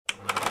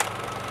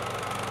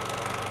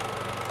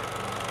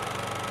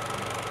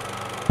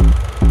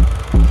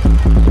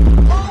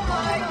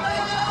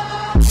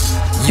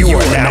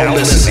now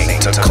listening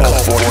to Cult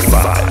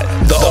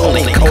 45, the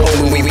only cult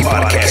movie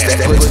podcast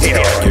that puts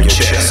air on your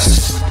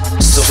chest.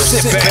 So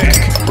sit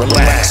back,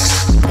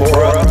 relax,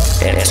 pour up,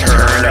 and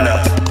turn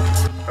up.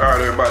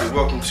 Alright everybody,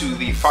 welcome to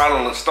the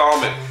final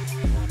installment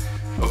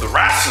of the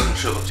Wrestling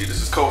Trilogy.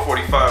 This is Cult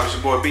 45, it's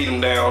your boy Beat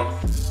 'em Down.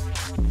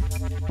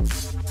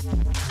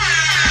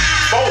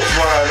 Both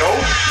Rhino.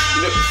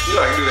 You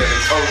know I can do that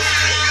in post.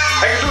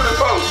 I can do it in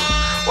post.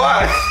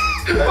 Why?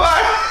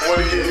 Why? I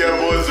want to get y'all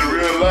boys to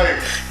real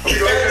life.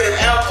 You had the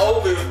app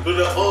open for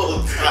the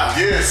whole time.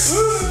 Yes.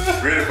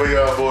 Ready for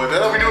y'all boys.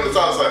 That's how we do this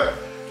outside.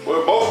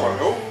 Well, both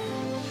Rhino.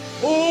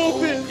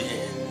 Open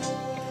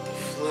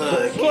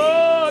the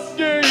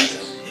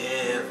floodgates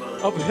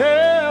of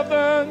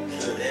heaven.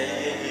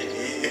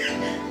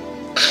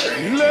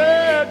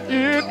 Let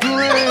it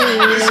rain.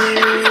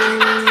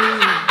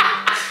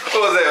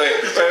 What was that? Wait,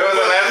 what was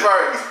that last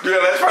part? Do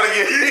that last part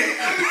again.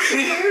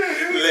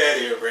 Let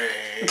it rain.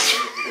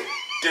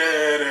 Da,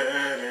 da,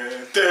 da,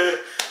 da.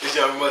 Is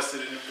Young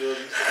Mustard in the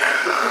building?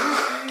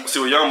 See,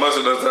 what Young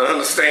Mustard doesn't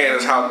understand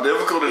is how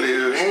difficult it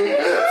is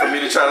for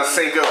me to try to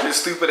sync up his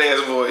stupid ass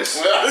voice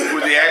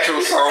with the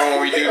actual song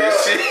when we do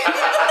this shit.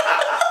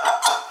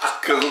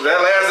 Cause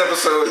that last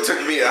episode, it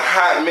took me a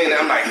hot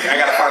minute. I'm like, I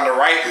gotta find the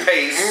right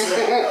pace,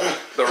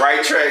 the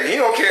right track. He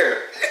don't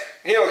care.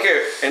 He don't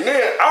care. And then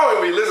I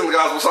don't even be listening to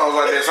gospel songs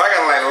like that, so I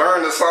gotta like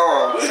learn the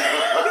song.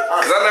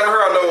 Cause I never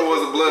heard I Know It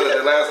Was the Blood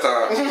that last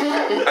time.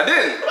 I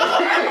didn't.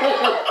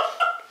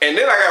 And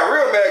then I got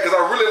real mad because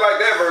I really liked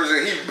that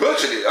version. He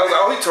butchered it. I was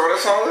like, oh, he tore that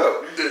song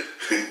up.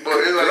 But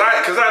it was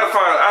like, cause I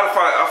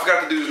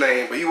forgot the dude's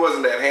name, but he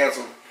wasn't that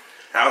handsome.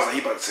 I was like,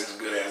 he about to sing some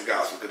good ass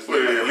gospel. Cause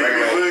What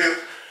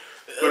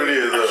it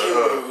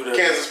is?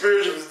 Kansas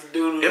Spiritual is the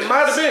dude. It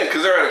might have been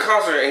because they're at a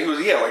concert and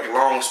he had like a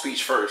long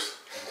speech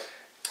first.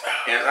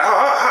 And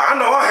I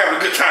know I'm having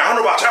a good time. I don't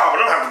know about y'all,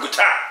 but I'm having a good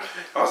time.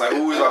 I was like,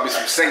 ooh, there's about to be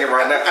some singing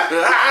right now.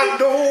 I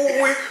know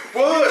it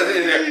was.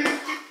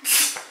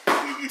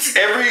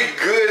 Every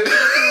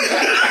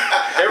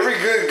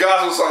good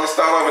gospel song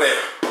start over there.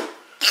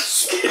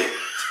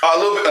 A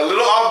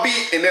little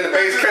offbeat, and then the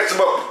bass catches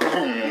them up.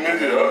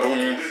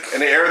 And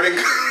then everything.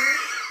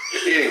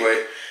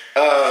 Anyway.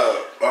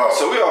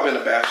 So we all been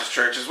to Baptist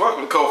churches.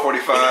 Welcome to Code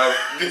 45.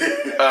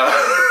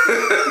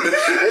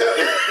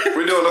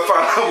 We're doing the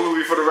final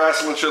movie for the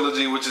Wrestling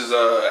Trilogy, which is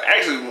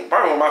actually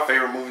probably one of my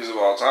favorite movies of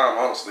all time,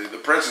 honestly. The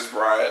Princess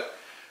Bride,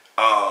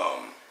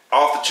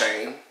 Off the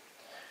Chain.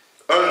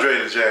 Andre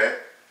the Giant.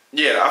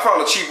 Yeah, I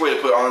found a cheap way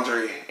to put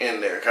Andre in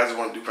there because I just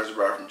want to do Princess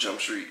Bride from Jump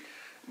Street.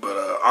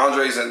 But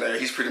Andre's in there.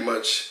 He's pretty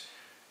much,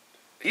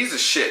 he's the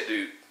shit,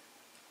 dude.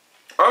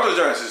 Andre the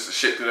Giant's just the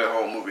shit through that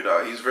whole movie,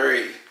 dog. He's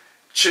very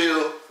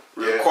chill,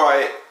 real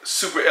quiet,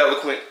 super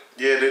eloquent.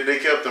 Yeah, they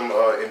kept him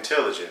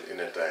intelligent in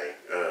that thing.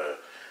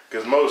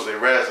 Because mostly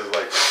Raz is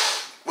like,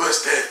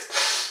 what's that?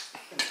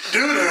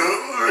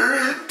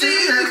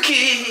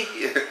 Dookie.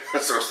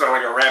 So it sounds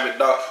like a rabid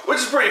dog, which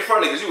is pretty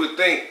funny because you would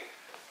think,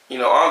 you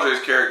know,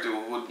 Andre's character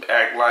would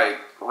act like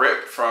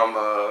Rip from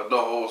No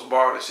Holds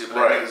Barred and shit, but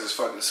that nigga's just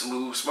fucking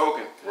smooth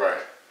smoking. Right.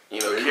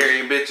 You know,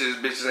 carrying bitches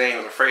ain't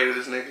even afraid of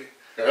this nigga.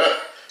 Yeah.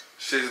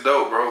 Shit's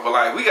dope, bro. But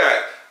like, we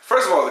got,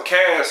 first of all, the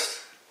cast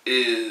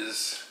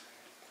is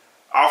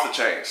off the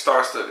chain,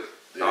 star-studded.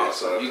 Yeah,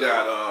 so you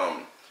got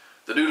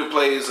the dude who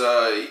plays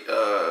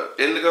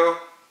Indigo.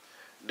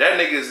 That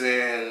nigga's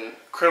in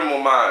Criminal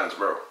Minds,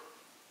 bro.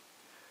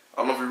 I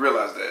don't know if you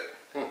realize that.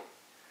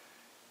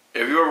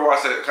 If you ever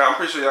watched that, I'm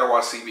pretty sure y'all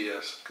watch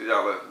CBS because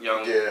y'all are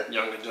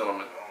younger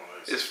gentlemen.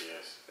 It's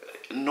CBS.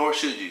 Nor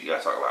should you. You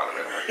gotta talk louder,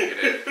 man. I can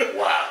get that.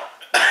 Wow.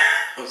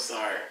 I'm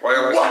sorry. Why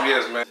y'all like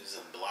CBS, man? It's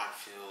a block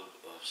filled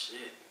of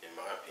shit, in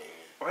my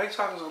opinion. Why are you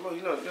talking so low?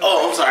 You know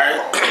I'm sorry.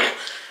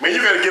 Man,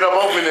 you gotta get up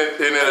open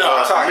in that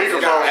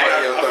microphone.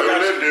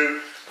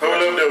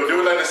 Hold up, dude.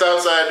 Do it like the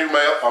South Side do, man.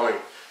 I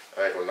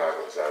ain't gonna knock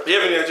on the South Side. You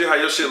ever know how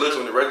your shit looks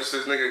when it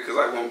registers, nigga? Because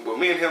like when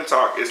me and him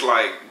talk, it's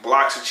like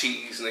blocks of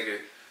cheese,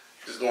 nigga.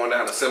 Just going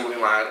down the assembly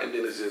line, and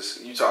then it's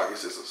just, you talk,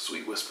 it's just a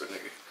sweet whisper,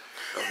 nigga,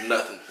 of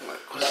nothing. I'm like,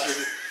 what's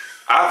nigga?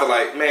 I feel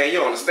like, man, you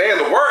don't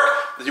understand the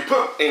work that you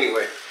put,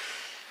 anyway.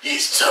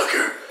 He's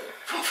Tucker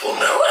from Full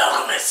Metal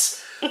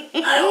Alchemist.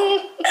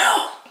 Al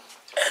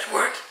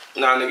Edward.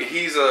 Nah, nigga,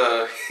 he's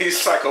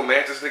Psycho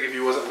Mantis, nigga, if he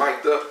wasn't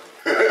mic'd up.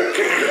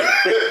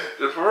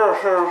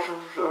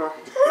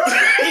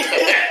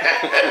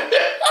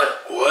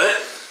 What?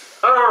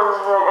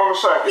 I'm a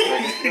psychic,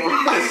 nigga.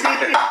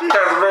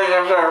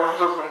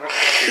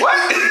 What?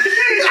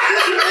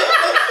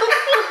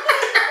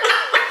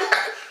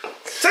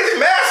 Take your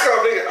mask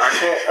off, nigga. I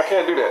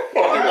can't do that.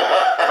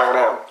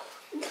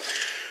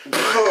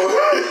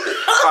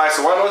 Alright, so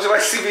why don't you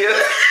like CBS?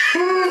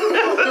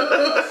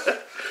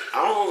 I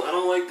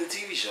don't like the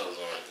TV shows on it.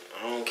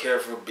 I don't care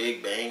for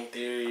Big Bang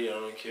Theory. I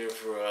don't care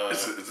for.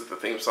 Is it the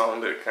theme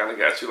song that kind of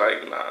got you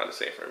like, nah,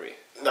 this ain't for me?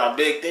 Nah,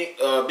 Big Bang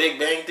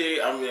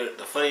Theory. I mean,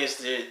 the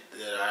funniest shit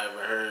that I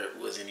ever heard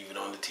wasn't even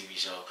on the TV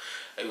show.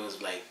 It was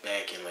like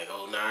back in like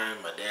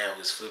 '09. My dad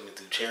was flipping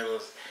through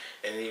channels,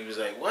 And he was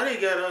like, why they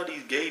got all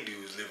these gay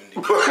dudes living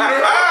together?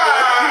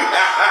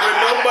 But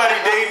nobody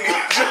dating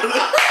each other.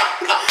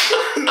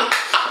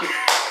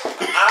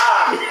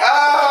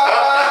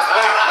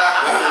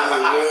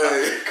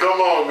 Come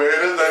on, man.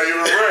 That's not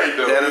even right,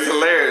 though. That is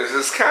hilarious.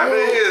 It's kind of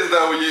is,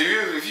 though.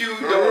 If you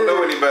don't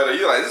know any better,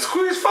 you're like, this is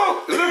Queer as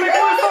Folk. Is that a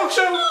Queer as Folk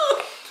show?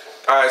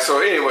 Alright,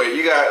 so anyway,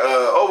 you got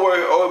old boy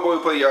who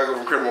played Yago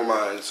from Criminal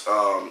Minds. You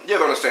have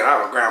to understand, I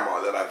have a grandma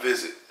that I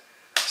visit.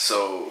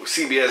 So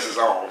CBS is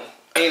on.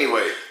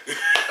 Anyway,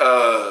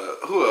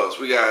 who else?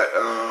 We got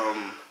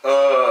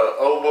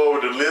old boy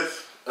with the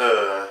lift.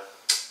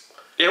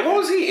 yeah, what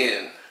was he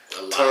in?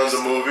 Tons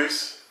of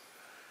movies.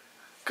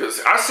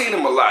 Cause I seen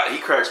him a lot. He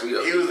cracks me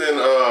up. He was in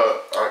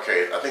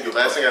okay. I think the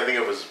last thing I think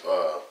of was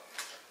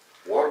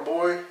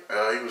Waterboy.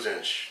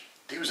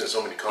 He was in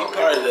so many comedy.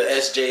 Part of the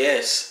movies.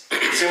 SJS.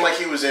 It seemed like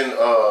he was in.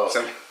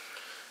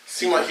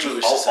 Seemed like he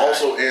was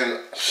also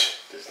in.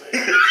 This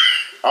nigga.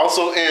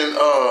 Also in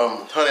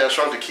Honey, I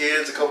Shrunk the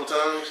Kids a couple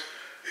times.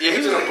 Yeah, he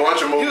was in a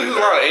bunch of movies. He was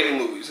in a lot of 80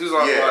 movies. He was in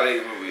a lot of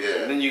 80 movies.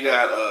 Yeah. And then you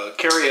got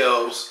Carrie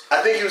Elves.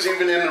 I think he was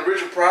even in the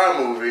Richard Pryor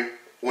movie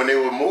when they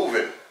were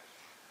moving.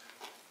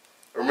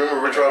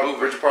 Remember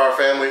Richard Pryor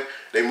family?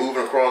 They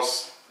moving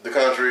across the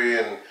country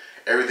and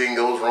everything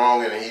goes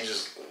wrong and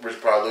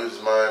Richard Pryor loses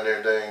his mind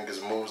and everything because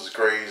the moves is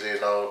crazy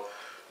and all.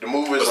 The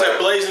movie is Was like that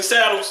Blazing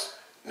Saddles?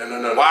 No.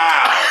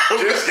 Wow.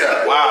 This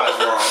guy. Wow, that's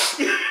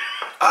wrong.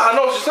 I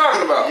know what you're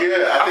talking about.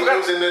 Yeah, I think he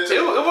was in there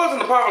too. It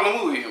wasn't a popular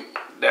movie,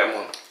 that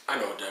one. I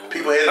know what that was.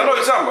 People hated I know him.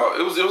 what you're talking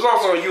about. It was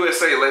also on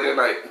USA late at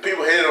night.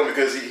 People hated him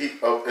because he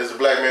as a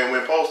black man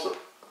went postal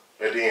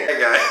at the end. That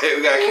guy.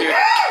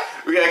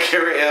 we got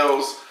Carrie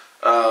Elves,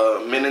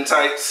 Men in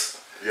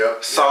Tights,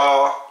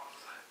 Saw.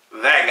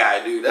 That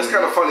guy, dude. That's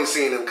kind of funny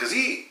seeing him because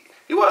he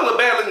wasn't a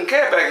bad looking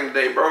cat back in the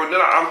day, bro. And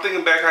then I'm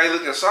thinking back how he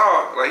looked in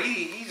Saw. Like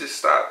he just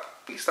stopped.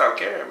 He stopped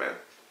caring, man.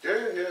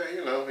 Yeah.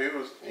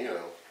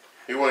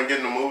 He wasn't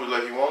getting the movies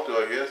like he wanted to,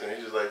 I guess, and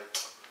he's just like,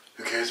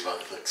 who cares about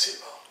the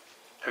tuxedo?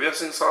 Have y'all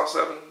seen Saw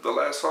 7, the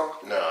last Saw?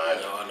 No,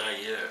 not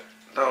yet.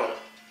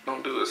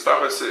 Don't do it.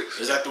 Stop at 6.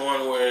 Is that the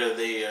one where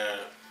they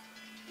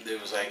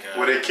was like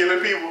were they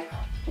killing people?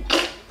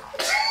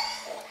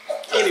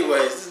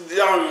 Anyways, I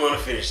don't even want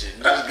to finish it.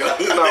 Just go.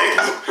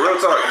 No, real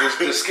talk.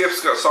 Just skip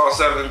Saw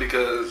 7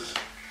 because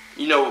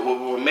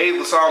what made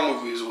the Saw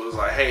movies was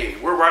like, hey,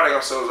 we're writing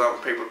ourselves out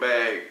of a paper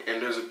bag,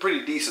 and there's a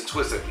pretty decent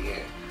twist at the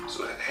end.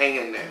 So hang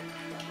in there.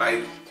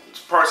 Like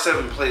part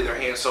 7 played their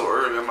hand so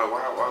early. I'm like,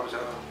 why would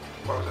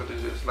y'all do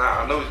this?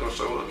 Nah, I know he's gonna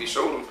show up. He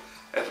showed them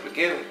at the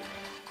beginning.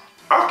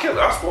 I'll kill it.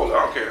 I'll spoil it.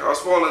 I don't care. I'm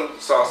spoiling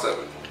Saw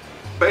 7.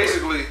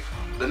 Basically,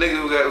 the nigga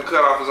who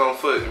cut off his own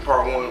foot in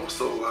part 1 was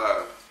still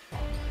alive.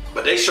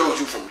 But they showed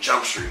you from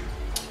Jump Street.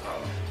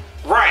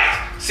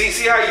 Right. See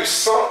how you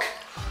sunk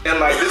in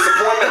like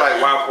disappointment?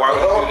 Like why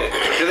would you do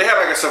that? Because they had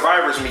like a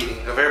survivors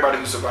meeting of everybody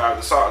who survived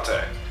the Saw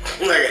attack.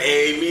 Like an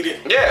AA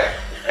meeting? Yeah.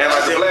 And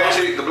like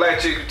the black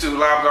chick who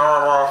lopped her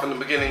arm off in the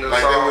beginning of the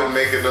Saw. Saw. Like they wouldn't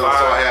make another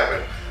Saw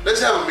happen.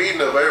 Let's have a meeting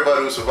of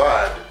everybody who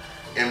survived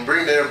and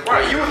bring their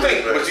right. You would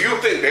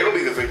think they would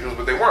be the victims,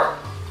 but they weren't.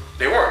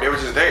 They weren't. They were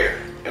just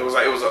there. It was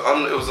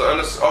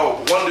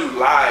one dude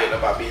lied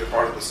about being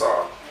part of the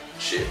Saw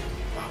shit.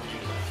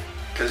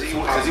 Because he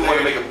wanted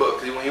to make a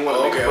book. He wanted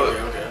to make a book.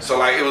 Okay. So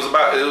like it was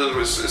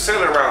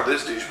centered around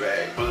this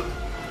douchebag. But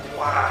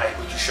why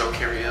would you show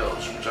Carrie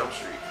Elves from Jump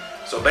Street?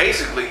 So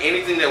basically,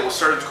 anything that was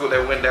surgical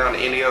that went down to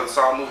any other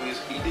Saw movies,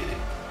 he did it.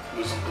 It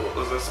was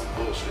some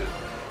bullshit.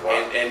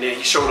 Wow. And then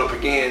he showed up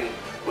again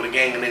with a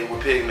gang of niggas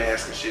with pig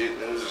masks and shit.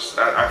 And it was just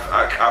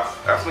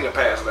I think I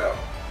passed out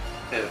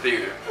in the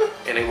theater.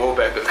 And they woke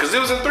back up because it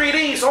was in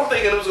 3D. So I'm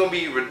thinking it was gonna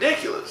be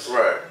ridiculous.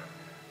 Right.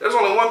 There's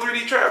only one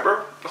 3D trap,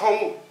 bro. The whole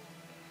movie.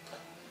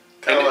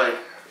 Kind of like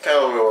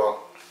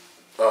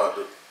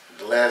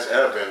the last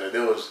Airbender.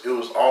 It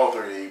was all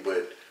 3D,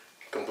 but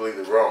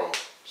completely wrong at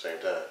the same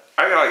time.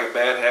 I got like a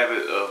bad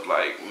habit of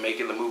like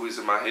making the movies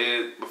in my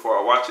head before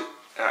I watch it.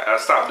 I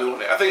stopped doing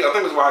that. I think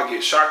that's why I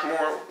get shocked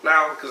more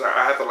now because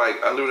I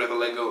literally have to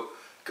let go.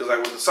 Because like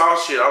with the Saw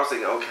shit, I was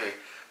thinking, okay,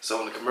 so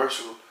in the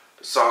commercial,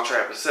 the Saw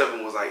Trap in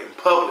 7 was like in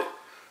public.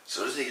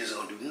 So this nigga's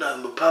gonna do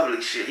nothing but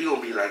public shit. He gonna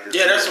be like this.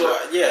 Yeah, that's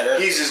what. Yeah,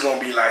 he's just gonna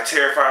be like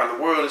terrifying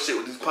the world and shit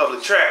with these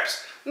public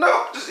traps.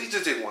 No, he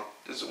just did one.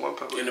 Just one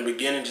public. In the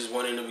beginning, just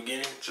one in the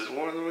beginning. Just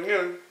one in the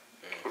beginning.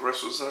 The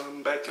rest was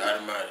back to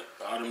automatic.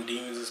 All them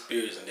demons and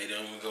spirits, and they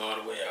don't even go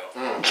all the way out.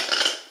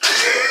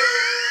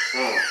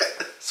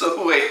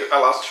 So wait, I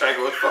lost track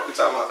of what the fuck we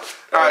talking about.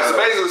 Alright, so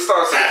basically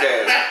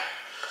star-studded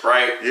cast.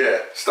 Right? Yeah.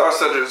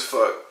 Star-studded as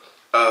fuck.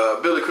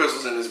 Billy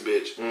Crystal's in this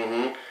bitch.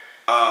 Mm-hmm.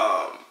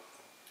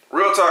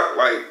 Real talk,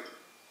 like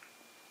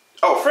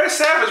Fred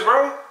Savage,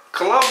 bro.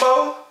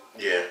 Columbo.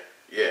 Yeah.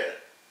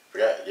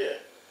 Forgot, yeah.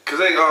 Cause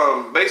they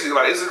basically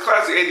like it's a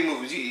classic 80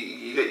 movies.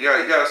 You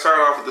gotta start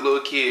off with the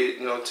little kid,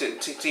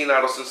 teen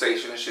idol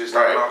sensation and shit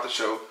starting off the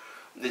show.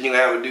 Then you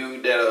have a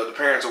dude that the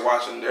parents are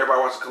watching. Everybody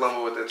watching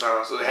Columbo at that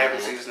time, so they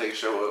haven't seen this nigga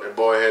show up. That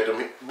boy had them.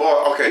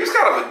 Okay. He was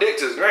kind of a dick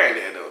to his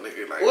granddad though,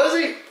 nigga. Like, was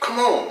he? Come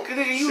home. Cause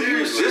nigga, you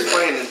was just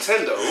playing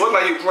Nintendo. It wasn't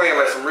like you playing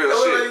like some real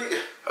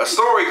shit. A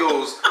story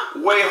goes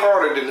way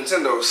harder than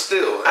Nintendo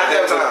still at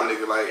that time,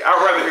 nigga. Like,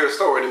 I'd rather hear a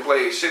story than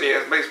play shitty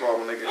ass baseball,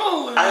 nigga.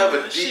 I have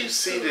a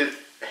deep-seated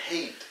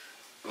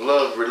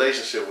hate-love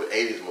relationship with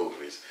 80s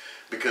movies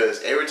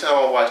because every time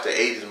I watch the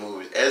 80s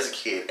movies as a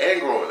kid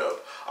and growing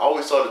up, I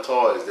always saw the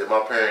toys that my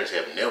parents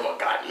have never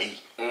got me.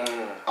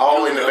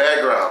 All in the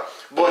background.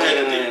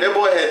 That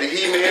boy had the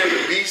He-Man,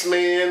 the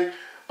Beast-Man,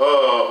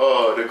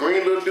 the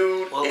green little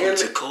dude. Welcome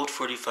to Code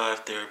 45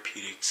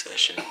 Therapeutic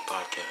Session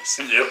podcast.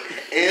 Yep.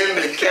 And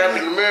the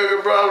Captain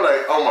America, bro. I'm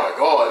like, oh my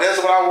God, that's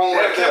what I want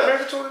right Captain there.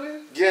 America toy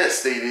then?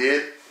 Yes, they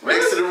did.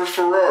 Next to the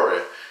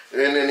Ferrari.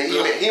 And then the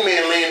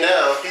He-Man laying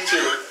down. He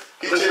chilling.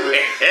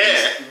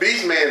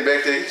 Beast Man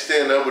back there, he's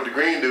standing up with the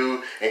green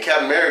dude. And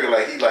Captain America,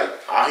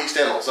 he's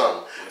standing on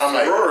something. I'm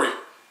like, Ferrari.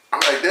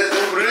 that's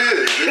what it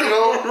is, you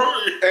know?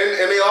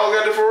 And they all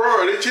got the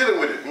Ferrari. They chilling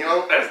with it, you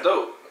know? That's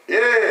dope.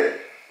 Yeah.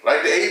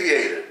 Like the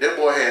Aviator. That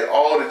boy had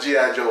all the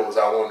G.I. Joes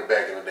I wanted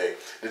back in the day.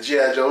 The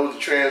G.I. Joes, the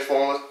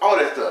Transformers, all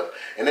that stuff.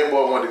 And that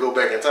boy wanted to go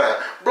back in time.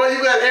 Bro,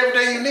 you got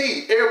everything you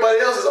need. Everybody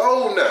else is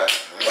old now.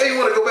 Why you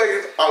want to go back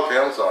in? Okay,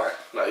 I'm sorry.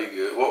 No, you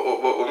good.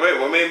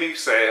 What made me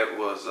sad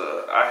was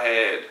I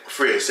had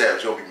Fred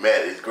Savage gonna be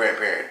mad at his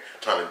grandparent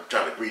trying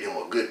to read him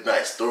a good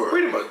nice story.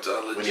 pretty much a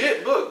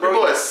legit book, bro. The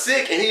boy's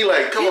sick and he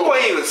like, come He on.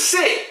 wasn't even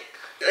sick.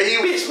 He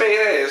Bitch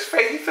made ass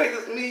fake. He fake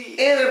as me.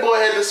 And the boy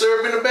had to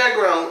serve in the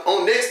background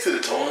on next to the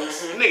toys.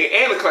 Nigga,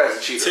 and the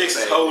classic Cheetos.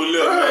 Texas man. hold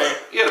up, man.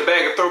 You had a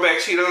bag of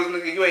throwback Cheetos,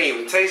 nigga. You ain't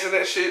even tasting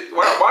that shit.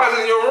 Why is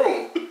it in your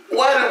room?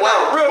 Why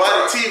real the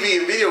talk. TV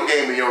and video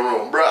game in your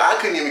room, bro? I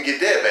couldn't even get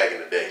that back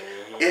in the day.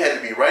 It had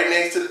to be right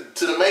next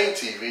to the main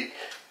TV.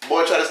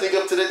 Boy, try to sneak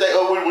up to that thing.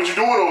 Oh, what you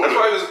doing over That's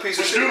there? why he was a piece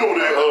of What shit. you doing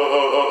over there,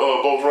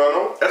 Boss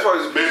Rhino? That's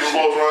why he was a Baby piece of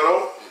Boss shit.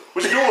 Rhino?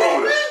 What you doing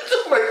over there?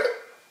 I'm like,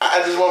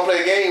 I just want to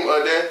play a game,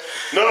 Dad.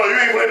 No, you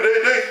ain't playing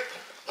that.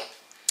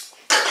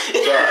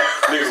 Sorry.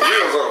 Niggas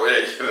wheels on.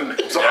 Hey,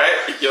 Sorry.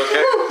 alright? You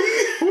okay?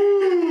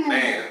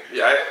 Man,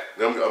 you alright?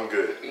 I'm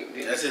good.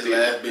 That's his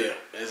last beer.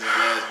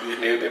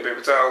 Need them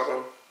paper towels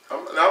on?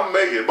 I'm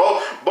making it.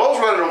 Boss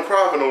Rhino don't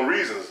cry for no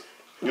reasons.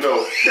 You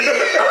know.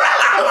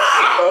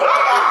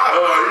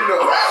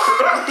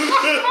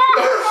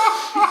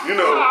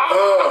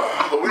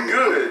 But we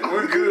good.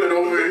 We're good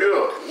over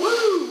here.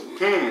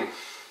 Woo!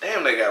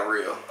 Damn, they got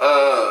real.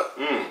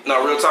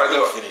 No, real talk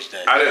though. Finish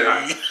that.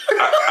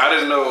 I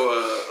didn't know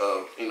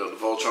the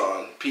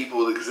Voltron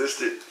people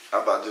existed.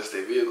 I thought just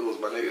their vehicles,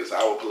 my niggas.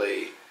 I would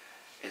play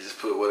and just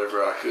put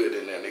whatever I could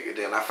in there, nigga.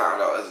 Then I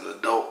found out as an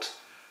adult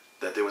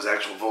that there was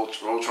actual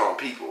Voltron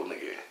people,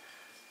 nigga.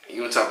 And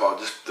you want to talk about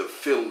just the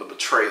feeling of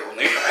betrayal,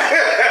 nigga.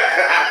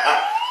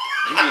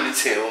 You mean to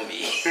tell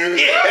me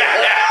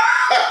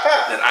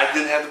that I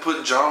didn't have to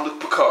put Jean-Luc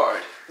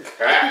Picard in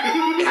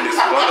this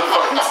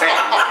motherfucking tank,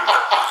 nigga?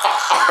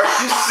 Are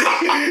you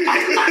serious?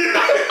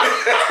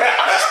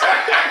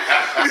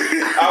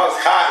 I was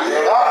hot,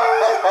 bro.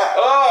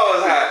 Oh, I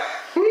was hot.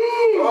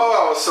 Oh,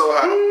 I was so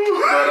hot.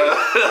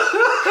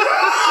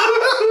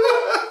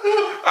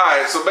 But,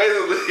 alright, so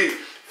basically,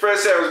 Fred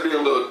Savage being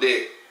a little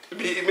dick.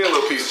 Being a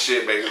little piece of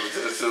shit, basically,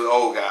 to the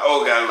old guy.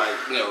 Old guy, like,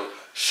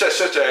 shut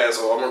your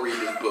asshole. I'm gonna read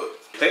this book.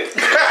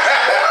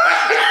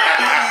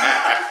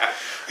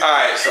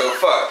 Alright, so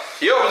fuck.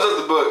 He opens up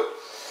the book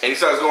and he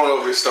starts going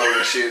over his story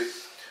and shit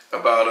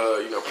about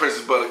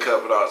Princess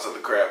Buttercup and all this other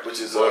crap, which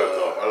is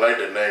Buttercup. I like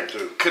that name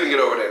too. couldn't get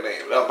over that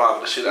name. That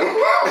bothered the shit out of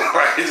me.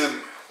 Right? It's just,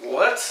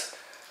 what?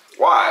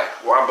 Why?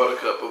 Why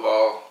Buttercup of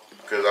all?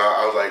 Because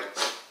I was like,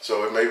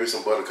 so it may be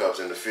some buttercups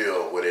in the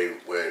field where they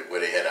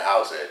had a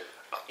house at.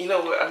 You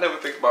know what? I never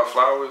think about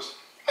flowers.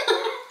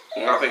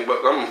 I think,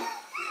 but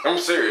I'm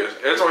serious.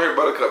 Every time I hear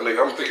Buttercup,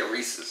 nigga, I'm thinking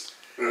Reese's.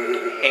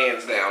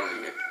 Hands down,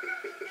 nigga.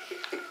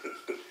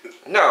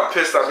 No, I'm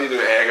pissed. I be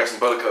there. Hey, I got some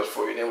Buttercups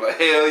for you. And I'm like,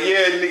 hell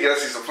yeah, nigga. I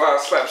see some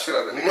flowers, slap shit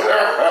out of the nigga.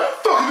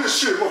 Fuck this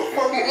shit,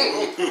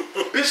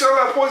 motherfucker. Bitch, I'm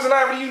not poison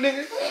ivy to you,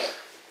 nigga.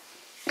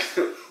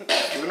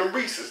 Giving them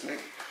Reese's,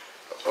 nigga.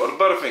 Or the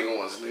Butterfinger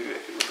ones, nigga.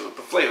 With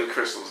the flavor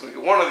crystals,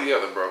 nigga. One or the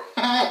other, bro.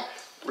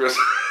 Real.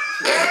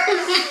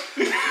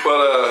 But,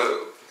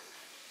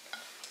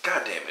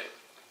 God damn it.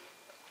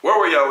 Where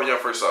were y'all when y'all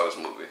first saw this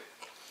movie?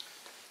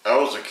 I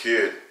was a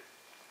kid.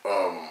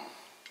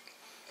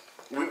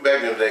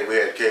 Back in the day, we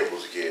had cable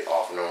as a kid,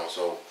 off and on.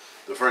 So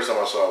the first time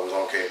I saw it was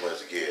on cable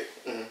as a kid.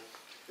 Mm-hmm.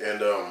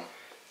 And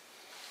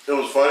it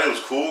was funny. It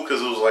was cool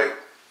because it was like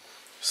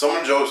some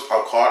of the jokes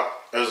I caught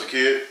as a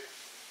kid,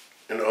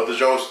 and the other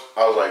jokes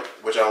I was like,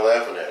 "What y'all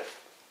laughing at?"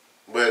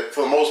 But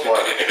for the most part,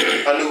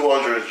 I knew who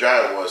Andre the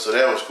Giant was, so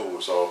that was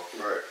cool. So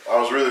Right. I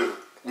was really,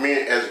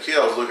 as a kid,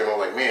 I was looking. I was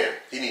like, "Man,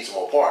 he needs some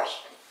more parts."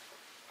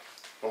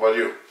 What about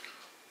you?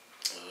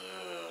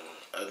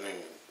 I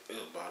think it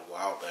was about a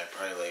while back,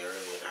 probably like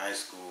early in high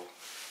school.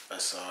 I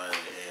saw it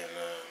and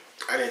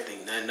I didn't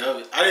think nothing of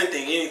it. I didn't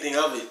think anything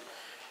of it.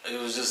 It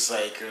was just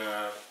like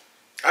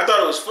I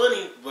thought it was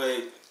funny,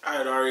 but I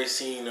had already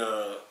seen.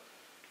 I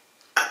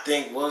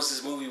think what was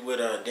this movie with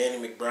Danny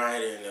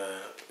McBride and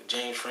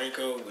James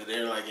Franco, where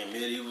they're like in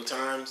medieval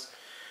times.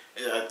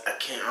 I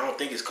don't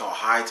think it's called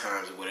High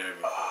Times or whatever.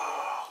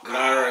 Oh, but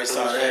I already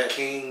saw that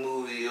King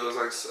movie. It was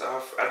like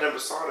I never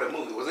saw that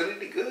movie. Was it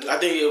any good? I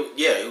think it was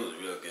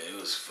real good. It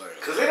was fucking.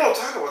 Because they don't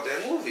talk about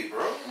that movie,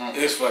 bro.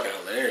 It was fucking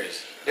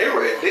hilarious.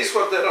 They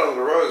swept that under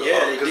the rug.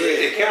 Yeah, they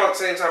did. It came out at the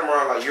same time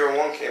around like Year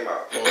One came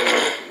out,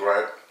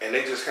 Right. and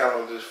they just kind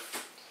of just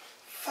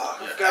fuck.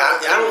 Yeah.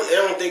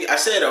 I don't think I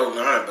said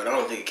 09, but I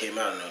don't think it came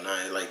out in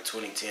 09. Like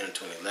 2010 or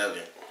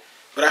 2011.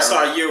 But I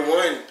saw Year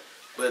One.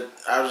 But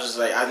I was just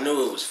like, I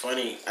knew it was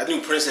funny. I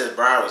knew Princess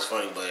Bride was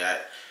funny, but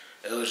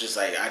it was just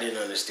like I didn't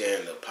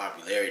understand the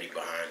popularity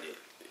behind it.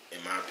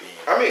 In my opinion,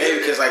 I mean, maybe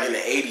because like in the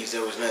 '80s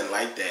there was nothing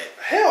like that.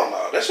 Hell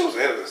no, that shit was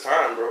ahead of its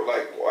time, bro.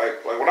 Like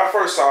when I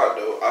first saw it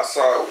though, I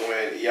saw it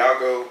when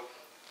Iago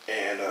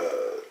and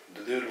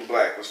the dude in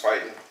black was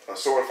fighting,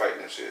 sword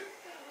fighting and shit.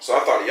 So I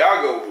thought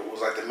Iago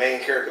was like the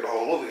main character of the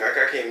whole movie. Like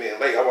I came in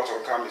late, I watched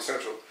on Comedy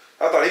Central.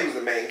 I thought he was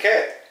the main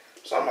cat.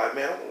 So I'm like,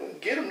 man,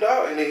 get him,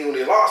 dog. And then when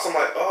he lost, I'm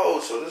like, oh,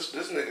 so this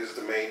nigga is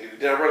the main dude.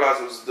 Then I realized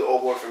it was the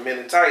old boy from Men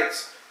in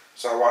Tights.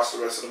 So I watched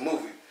the rest of the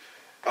movie.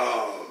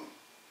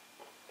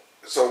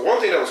 So one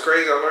thing that was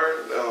crazy I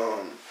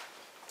learned,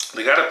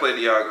 the guy that played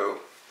Iago,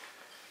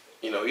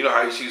 you know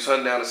how he was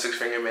hunting down the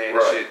Six-Finger Man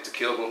and shit to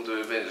kill him to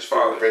avenge his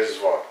father.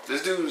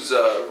 This dude's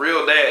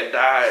real dad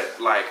died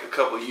like a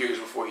couple of years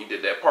before he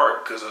did that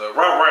part because Rob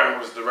Reiner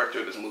was the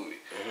director of this movie.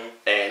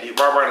 And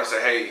Rob Reiner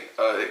said, hey,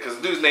 because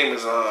the dude's name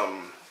is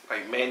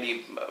like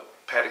Mandy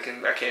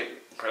Patinkin. I can't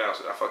pronounce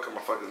it. I fuck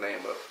his name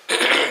up.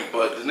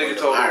 But the nigga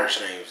told me Irish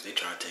names. They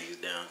try to take us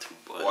down too.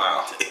 Boy.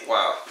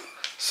 Wow.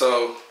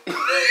 So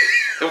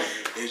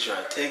they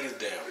try to take us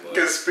down. Boy.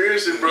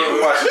 Conspiracy, bro.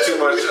 You watching too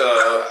much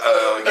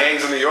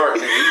Gangs of New York,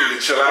 nigga. You need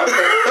to chill out.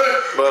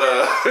 But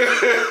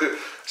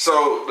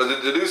so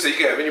the dude said you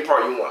can have any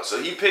part you want.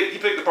 So he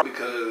picked the part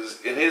because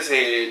in his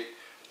head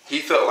he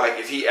felt like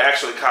if he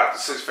actually caught the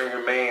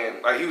Six-Finger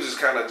Man, like he was just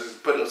kind of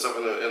just putting himself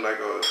in like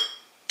a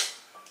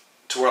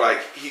to where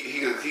like he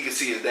could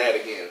see his dad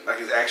again, like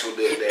his actual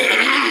dead dad.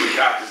 He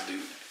got this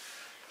dude.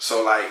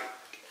 So like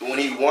when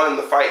he won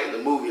the fight in the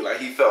movie, like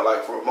he felt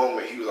like for a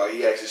moment he was like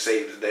he actually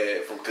saved his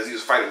dad from because he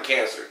was fighting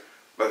cancer.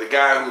 But the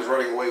guy who was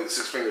running away with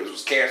six fingers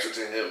was cancer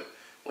to him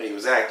when he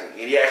was acting,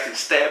 and he actually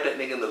stabbed that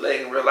nigga in the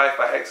leg in real life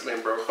by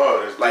accident, bro.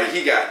 Oh, like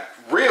he got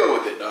real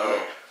with it, dog.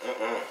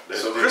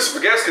 So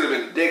Christopher Guest could have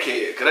been a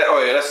dickhead.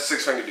 That's the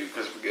Six-Finger dude,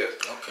 Christopher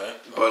Guest. Okay.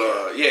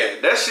 But yeah,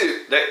 that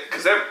shit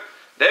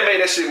that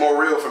made that shit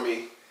more real for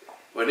me.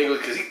 When nigga,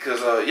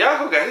 because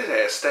Yahoo got his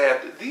ass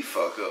stabbed the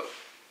fuck up.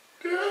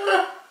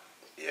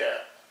 Yeah.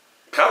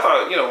 I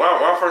thought, when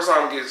I first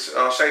saw him get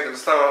shanked in the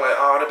stomach, I'm like,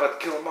 oh, they about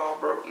to kill him all,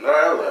 bro. No,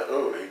 I was like,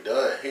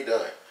 oh, he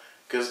done.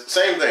 Cause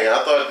same thing,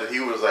 I thought that he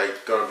was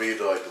like gonna be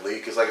the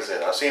lead. Cause like I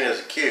said, I seen it as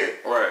a kid,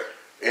 right?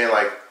 And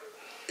like,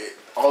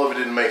 all of it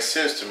didn't make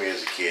sense to me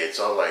as a kid.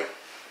 So I was like,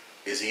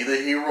 is he the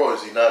hero or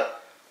is he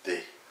not the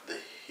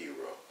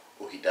hero?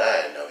 Well, he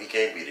died. No, he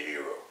can't be the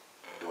hero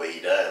the way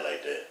he died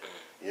like that.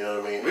 You know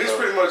what I mean? He's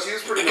pretty much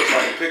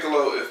like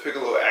Piccolo if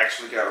Piccolo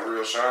actually got a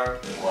real shine.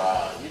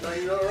 Wow,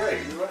 you're right.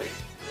 You're right.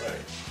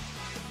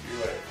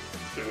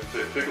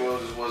 Piccolo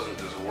just wasn't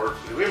just a work.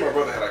 Me and my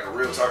brother had like a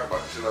real talk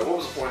about this shit. Like, what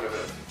was the point of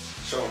him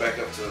showing back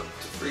up to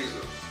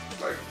Frieza?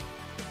 Like,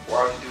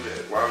 why would he do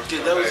that? Why would he?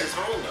 Dude, that was his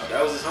home though.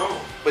 That was his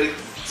home. But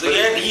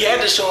he had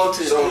to show up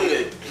to his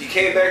hood. He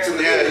came back to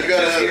the hood. You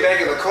gotta get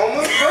back in the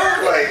coma,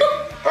 bro. Like,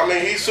 I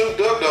mean, he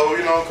souped up though,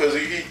 because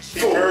he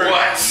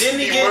merged. Didn't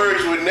he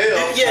merged with Nail.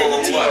 Yeah,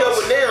 he teamed up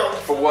with Nail.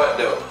 For what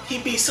though?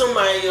 He beat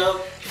somebody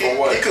up. For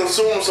what? He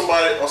consumed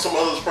somebody or some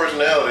other's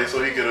personality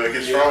so he could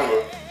get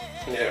stronger.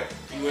 Yeah.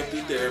 He went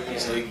through therapy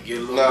so he could get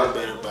a little bit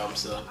better about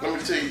himself. Let me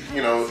tell you,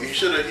 he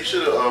should have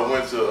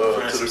went to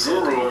the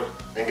guru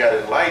and got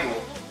enlightened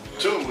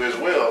too as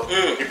well.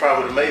 He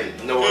probably would have made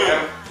it. You know what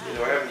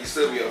happened? You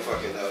still be on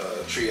fucking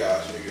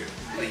triage, nigga.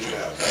 Leave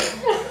out.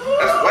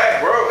 That's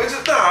whack, bro. It's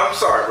just I'm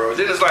sorry, bro.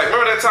 Then it's like,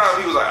 remember that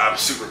time he was like, I'm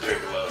super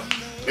Piccolo.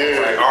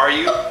 Yeah. Like, are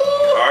you?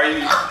 Are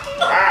you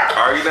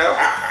now?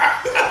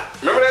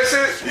 Remember that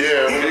shit?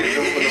 Yeah.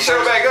 He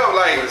showed back up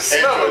like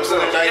smell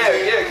himself.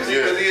 Yeah,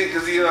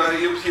 because he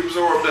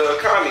absorbed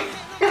Kami.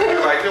 He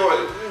was like, you know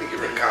what? Let me get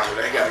rid of Kami.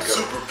 I gotta go.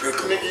 Super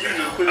Piccolo. Nigga, you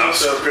just put I'm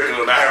yourself. super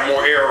Piccolo. I have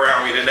more hair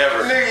around me than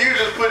ever. Nigga, you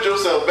just put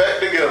yourself back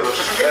together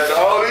after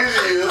all these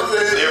years.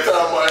 Because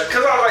I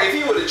was like, if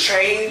he would have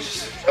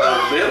changed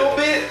a little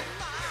bit.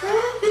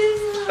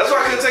 That's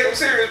why I couldn't take him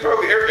serious, bro.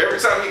 Every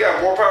time he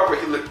got more power,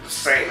 he looked the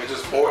same. It's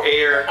just more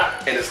air,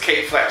 and his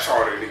cape flaps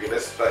harder, nigga.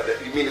 That's like that.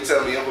 You mean to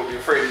tell me I'm gonna be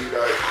afraid of you,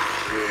 dog?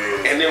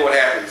 Yeah. And then what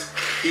happens?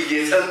 He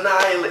gets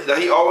annihilated. Now,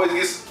 he always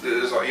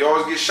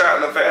gets shot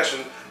in a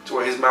fashion to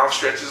where his mouth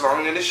stretches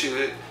longer than it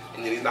should,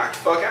 and then he's knocked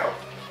the fuck out.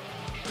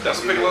 That's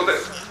what Piccolo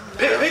did.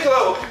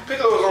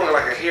 Piccolo is only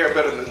like a hair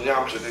better than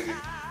Yamcha, nigga.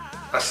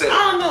 I said it.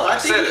 I don't know. I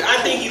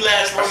think he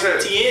lasts longer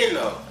than Tien,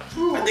 though.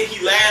 I think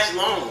he lasts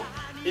long.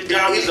 His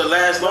job is to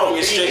last long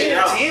and stretch it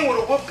out. Tien would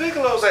have whooped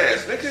Piccolo's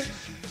ass, nigga.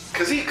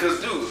 Cause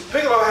dude,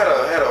 Piccolo had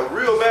a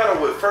real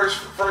battle with first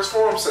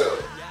form cell.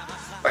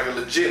 Like a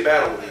legit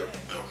battle with him.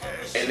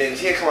 and then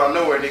he'll come out of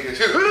nowhere, niggas,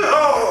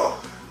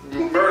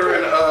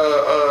 murdering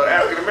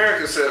African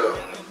American cell.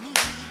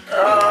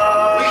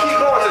 We keep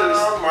going to this.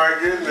 Oh my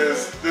goodness.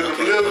 Did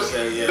the lips?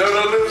 Yeah. No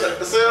lips at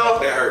the cell?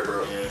 That hurt,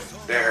 bro. Yeah.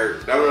 That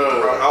hurt. That was,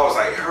 bro, I was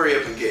like, hurry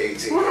up and get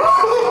 18.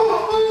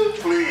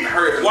 Please.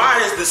 Hurry up. Why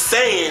is the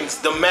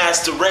Saiyans the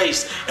master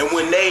race, and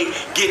when they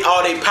get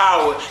all their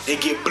power, they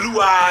get blue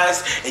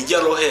eyes and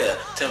yellow hair?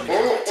 Tell me.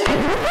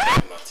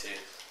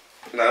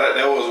 Nah,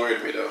 that was weird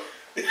to me though.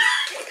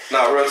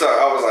 Nah, real talk.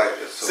 I was like,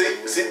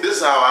 See, this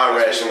is how I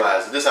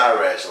rationalize it. This is how I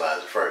rationalize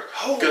it first.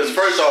 Because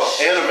first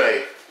off,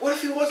 anime. What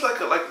if he was like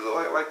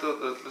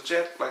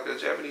the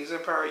Japanese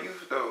Empire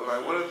youth though?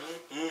 Like what if?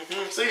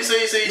 See.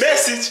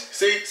 Message.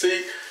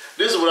 See.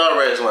 This is what I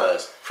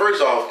rationalize.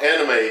 First off,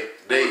 anime.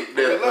 They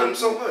love him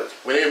so much.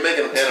 When they were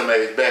making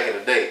anime back in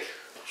the day.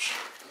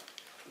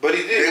 But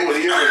he did.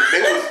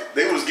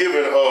 They was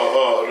giving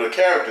the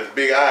characters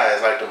big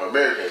eyes like them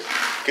Americans,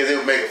 because they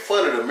were making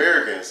fun of the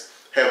Americans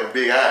having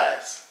big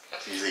eyes.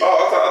 You see? Oh,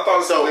 I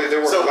thought they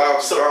were allowed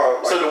to draw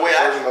like so the way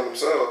version of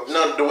themselves.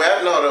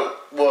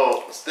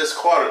 Well,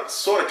 that's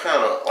sort of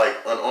kind of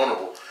like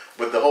unhonorable,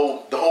 but the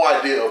whole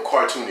idea of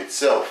cartoon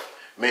itself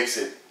makes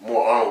it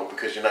more honorable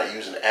because you're not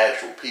using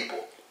actual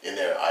people in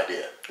their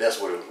idea. That's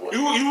what it was.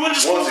 You went to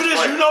school for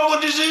this? You know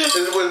what this is?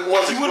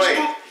 Once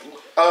explained.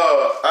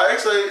 I can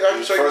show you.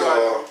 First of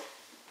all,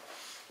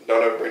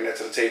 don't ever bring that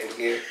to the table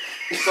again.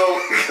 So,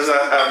 because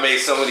I made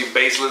so many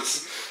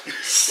baseless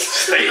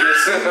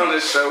statements on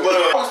this show. But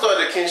I always thought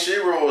that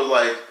Kenshiro was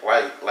like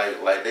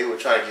they were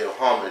trying to give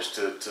homage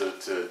to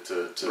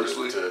Bruce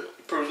Lee.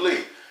 Bruce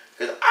Lee.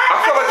 I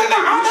feel like they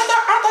did Bruce.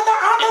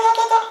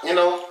 You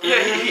know?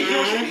 Yeah,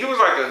 he was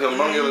like a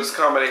humongous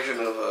combination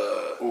of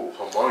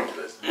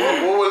humongous.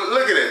 Well,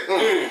 look at it.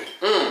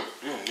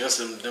 That's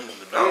them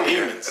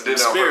demons. It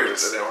didn't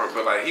hurt,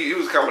 but like he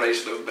was a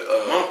combination of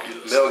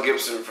Mel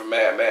Gibson from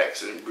Mad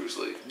Max and Bruce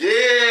Lee.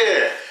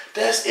 Yeah,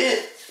 that's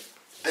it.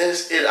 I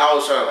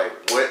was trying to like,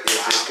 what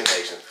is this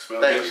connection?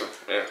 Thank you.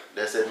 Yeah.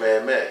 That's it,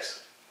 Mad Max.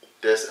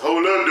 That's it.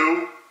 Hold up,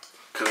 dude.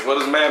 Because what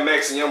does Mad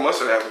Max and Young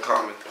Mustard have in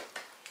common?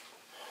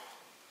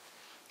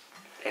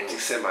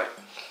 Anti-Semite.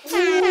 Oh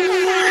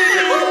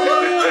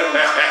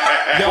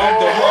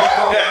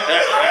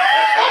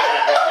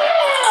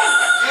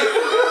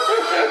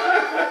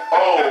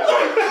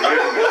my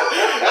goodness.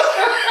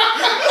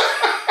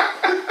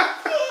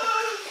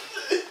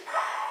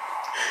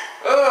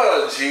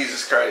 Oh,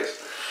 Jesus Christ.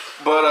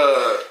 But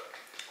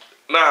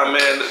nah,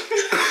 man.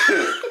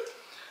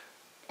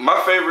 my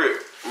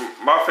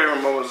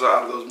favorite moments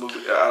out of those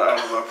movies, out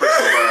of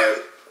Princess Bride,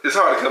 it's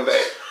hard to come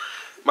back.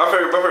 My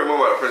favorite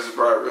moment out of Princess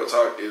Bride, real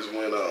talk, is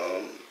when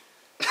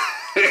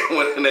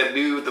when that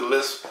dude with the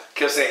lisp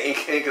kept saying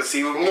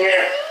inconceivable.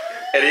 Yeah.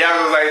 And y'all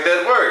was like,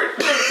 that word.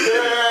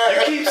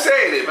 You keep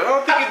saying it, but I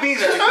don't think it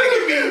means what you think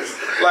it means.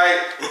 Like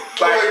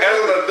as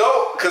an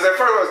adult, because at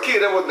first when I was a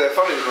kid, that wasn't that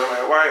funny. I'm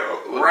like, why?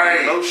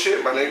 Right. No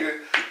shit, my nigga.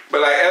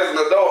 But like as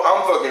an adult,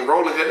 I'm fucking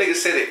rolling. That nigga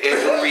said it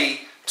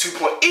every 2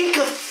 point.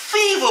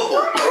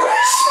 Inconceivable.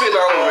 Spit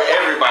all over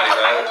everybody,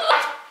 man.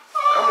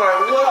 I'm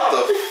like, what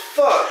the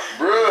fuck?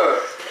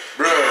 Bruh.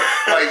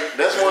 Like,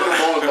 that's one of the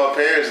moments my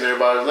parents and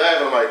everybody was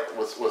laughing. I'm like,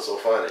 what's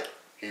so funny?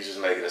 He's just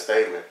making a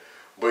statement.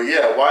 But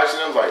yeah, watching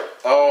him, like,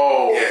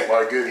 oh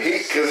my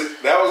goodness. Because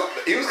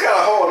he was kind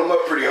of holding him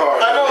up pretty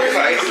hard. I know. He's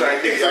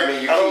like,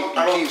 you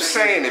keep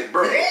saying it,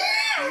 bro.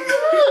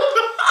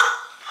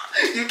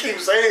 You keep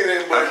saying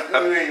it, but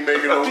you ain't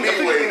making no I think you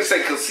need leeway. to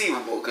say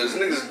conceivable, because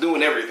niggas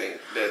doing everything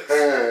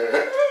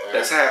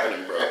that's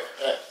happening, bro.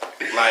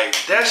 Like,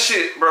 that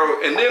shit,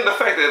 bro. And then the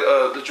fact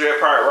that the Dread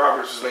Pirate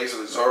Roberts was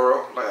basically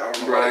Zorro. Like, I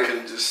don't know why I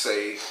couldn't just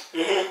say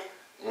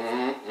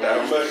that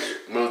was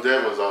weird. Most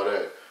definitely all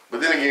that. But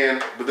then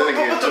again, But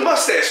the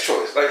mustache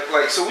choice,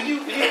 like, so when you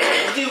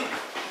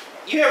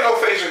have no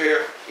facial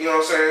hair, you know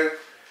what I'm saying?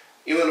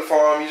 You in the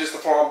farm, you just a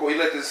farm boy. You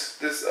let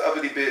this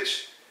uppity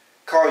bitch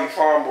call you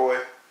farm boy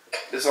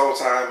this whole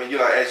time, and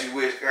you're like, as you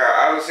wish.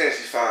 I understand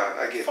she's fine.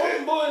 I get that.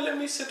 Farm boy, let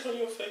me sit on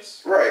your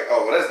face. Right.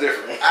 Oh, well, that's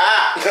different.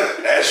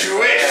 As you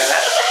wish.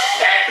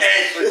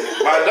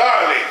 My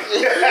darling.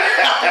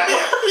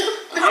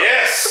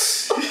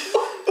 Yes.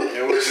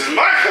 Which is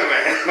my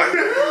command.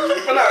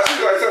 But no, she's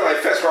like something like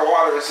fetch my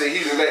water and say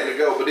he's just letting it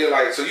go. But then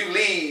like, so you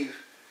leave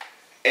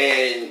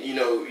and you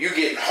know, you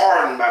getting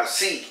hardened by the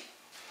sea.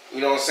 You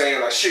know what I'm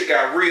saying? Like shit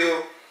got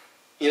real.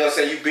 You know what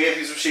I'm saying? You been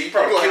through some shit. You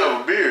probably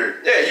killed a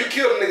beard. Yeah, you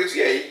killed niggas.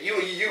 Yeah, you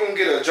gonna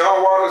get a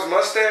John Waters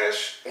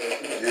mustache.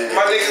 Yeah.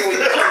 My nigga, when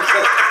you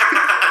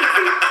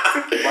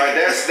like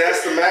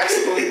that's the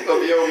maximum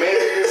of your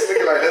manliness,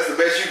 nigga. Like that's the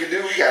best you can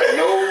do. You got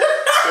no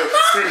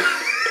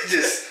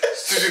just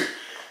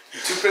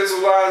two pencil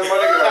lines, my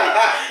nigga. Like,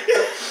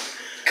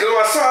 cause when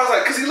I saw, I was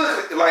like, cause he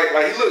looked like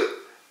he looked.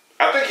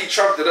 I think he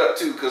trumped it up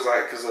too, cause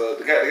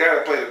the guy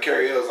that played him,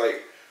 Carrie Ells,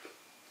 like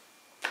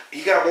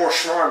he got more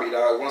schmarmy,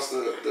 dog. Once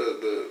the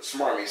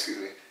smarmy, excuse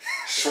me,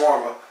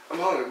 shawarma. I'm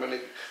hungry, my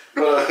nigga.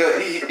 But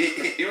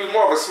he was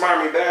more of a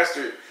smarmy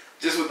bastard,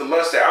 just with the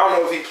mustache. I don't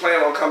know if he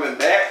planned on coming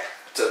back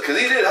cause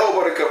he did hold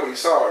Buttercup when he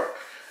saw her.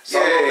 So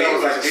I don't know if that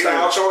was like a he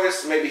style was-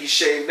 choice. Maybe he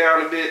shaved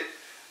down a bit.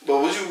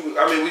 But would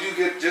you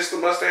get just the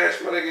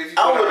mustache, my nigga? If you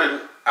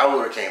I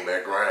would have came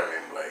back around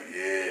and like,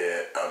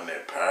 yeah, I'm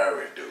that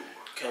pirate dude.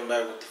 Come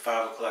back with the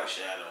 5 o'clock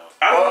shadow.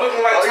 I was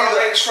looking like Tom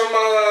either- Hanks from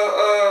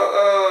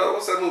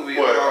what's that movie?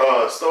 What?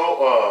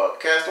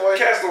 Castaway?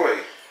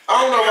 Castaway. I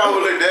don't know if I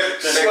would look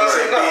that.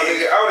 No,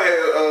 nigga, I would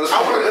have.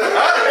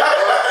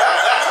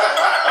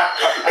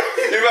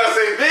 You about to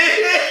say big?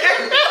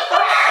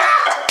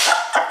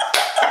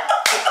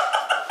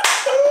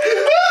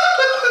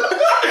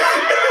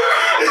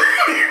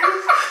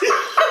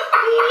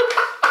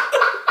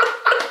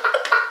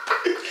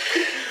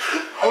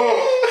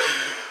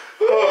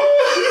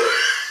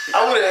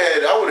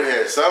 I would have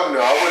had something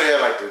though. I would have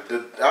had like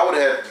I would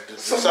have had the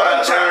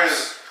side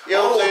turns. You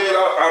know what I'm saying?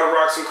 I'd have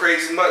rocked some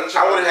crazy mutton chops.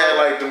 I would have had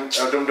like them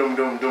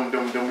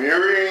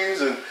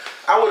earrings, and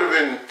I would have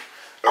been.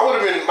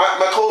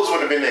 My clothes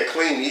wouldn't have been that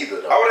clean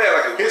either. Though. I would have had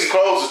like his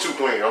clothes are too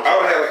clean. I would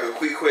have had like a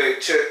quick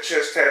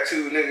chest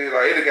tattoo, nigga.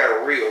 Like it'd have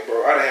got real,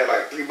 bro. I'd have had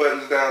like 3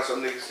 buttons down, so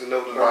niggas to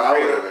know that I'm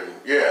real.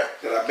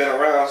 That I've been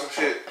around some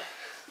shit.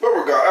 But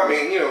regard, I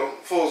mean, you know,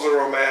 full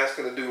Zorro mask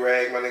and a do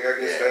rag, my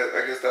nigga. I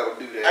guess that'll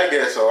do that. I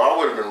guess so. I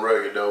would have been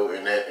rugged though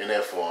in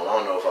that form. I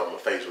don't know if my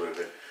face would have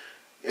been.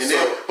 And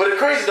then, but it's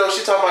crazy though.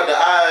 She talking about the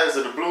eyes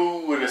of the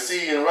blue and the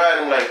sea and right.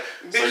 I'm like,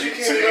 so you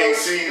can't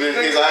see that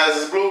his eyes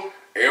is blue.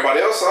 Everybody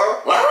else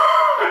saw.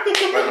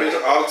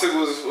 All it took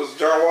was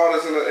John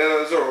Waters and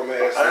a Zorro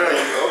mask.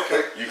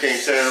 Okay. You can't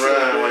turn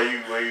around while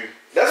you.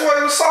 That's why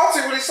he was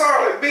salty when he saw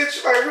her. Like,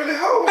 bitch, like really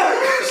hoe.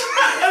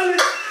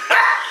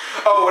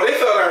 Oh, when they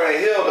felt her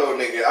in hell though,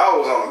 nigga, I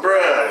was on the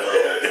bruh.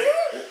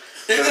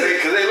 Cause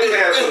they really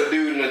had to put a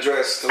dude in a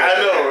dress. I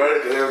know,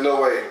 right? There was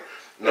no way.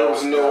 There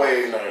was no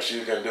way. No, she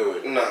was gonna do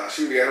it. Nah,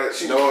 she got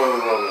it. No.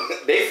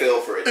 They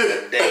fell for it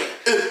today.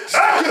 I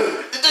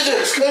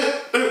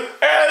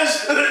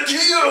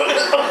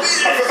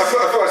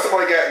feel like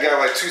somebody got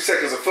like 2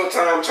 seconds of foot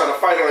time trying to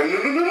fight her. Like,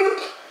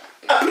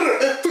 no.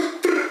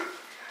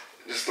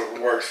 Just the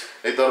worst.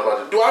 They thought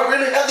about it. Do I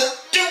really have to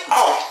do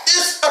all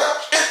this?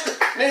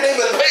 They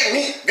better pay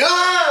me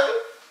good.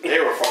 They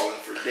were falling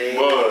for days.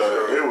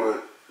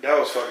 That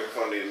was fucking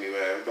funny to me,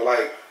 man. But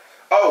like,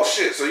 oh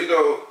shit. So you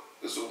know,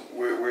 this is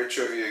weird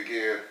trivia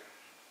again.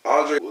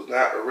 Andre was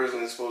not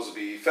originally supposed to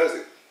be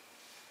Fezzik.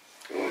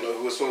 You wanna know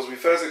who was supposed to be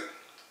Fezzik?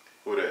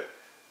 Who that?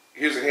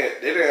 Here's a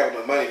hint. They didn't have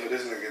enough money for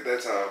this nigga at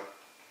that time.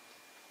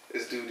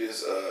 This dude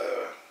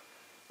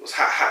was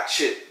hot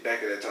shit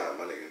back at that time,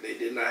 my nigga. They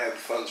did not have the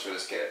funds for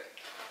this cat.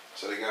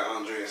 So they got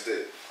Andre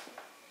instead.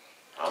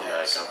 I'm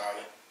not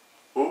sorry.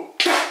 Who?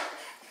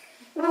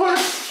 What?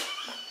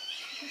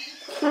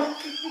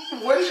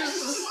 What is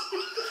this?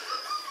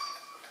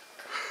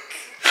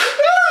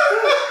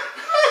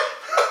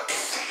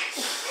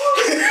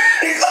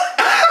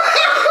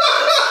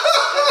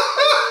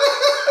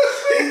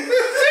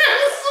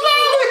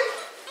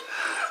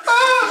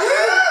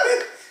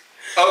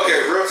 Okay,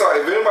 real talk.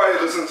 If anybody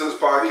listens to this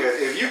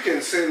podcast, if you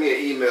can send me an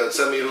email and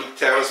tell me who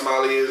Tavis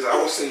Smiley is, I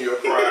will send you a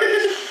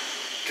prize.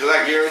 Because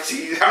I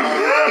guarantee you, I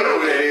don't know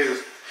who that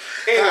is.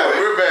 Anyway,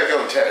 we're back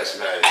on Tavis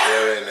Smiley,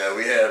 and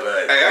we have.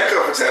 Hey, I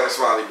cut for Tavis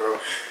Smiley, bro.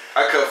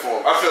 I cut for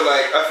him. I feel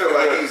like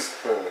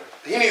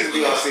he needs to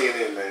be on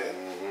CNN, man.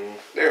 Mm-hmm.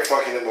 They're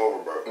fucking him over,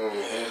 bro.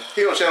 Mm-hmm.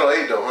 He on Channel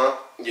 8 though, huh?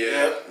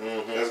 Yeah.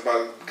 Mm-hmm. That's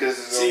about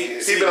because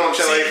he been on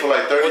Channel 8 for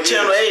like 30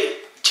 years.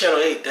 Channel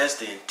 8, that's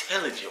the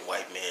intelligent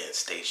white man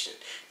station.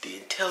 The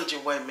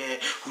intelligent white man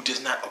who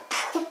does not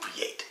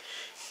appropriate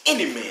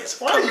any man's.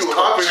 Why are you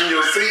hopping in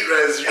your seat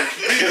as you?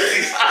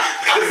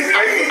 Because he's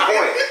making a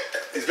point.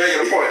 He's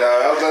making a point,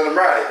 dog. I was letting him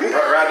ride it.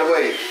 Ride the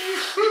wave.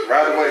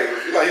 Ride the wave.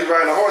 Like he's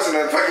riding a horse in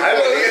that fucking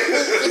boat.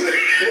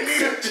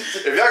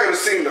 If y'all could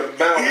have seen the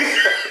bounce.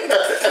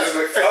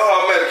 Like,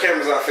 oh man, the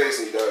camera's not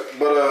facing you, dog.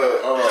 But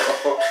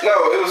no,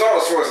 it was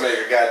Arnold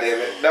Schwarzenegger,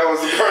 goddammit. That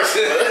was the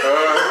person.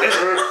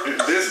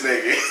 This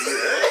nigga.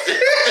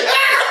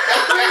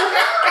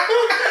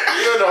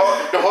 You know,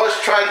 the horse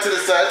trying to the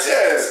side.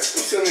 Yeah.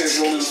 This nigga's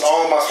gonna lose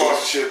all my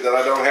sponsorship that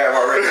I don't have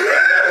already.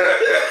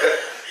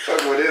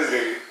 Fuck with this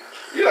nigga.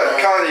 You like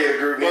the Kanye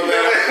group, nigga.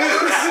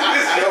 This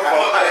is your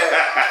fault.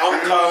 I'm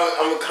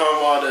gonna calm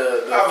all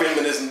the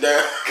feminism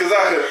down. Cause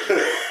I've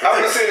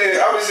been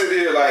sitting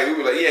here like we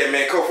were like, yeah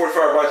man, Code 45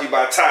 brought to you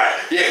by Tide.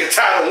 Yeah, cause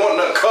Tide don't want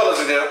nothing colors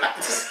in them.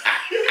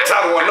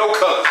 Tide don't want no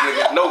colors,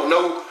 nigga. No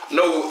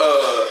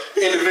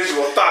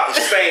individual thought of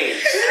stains.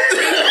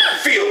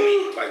 Feel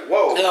me. Like,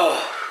 whoa.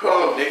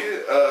 Whoa,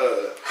 nigga.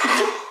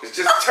 It's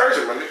just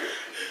detergent, my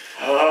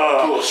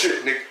nigga.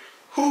 Bullshit, nigga.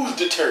 Whose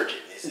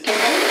detergent is it?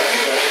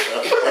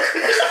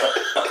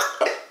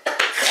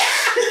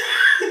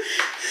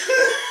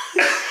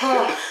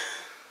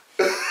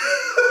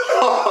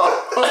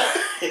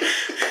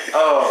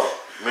 Oh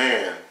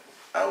man,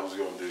 I was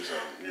gonna do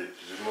something. The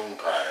moon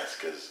pies,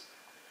 cause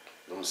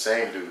them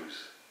same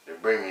dudes, they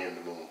bring me in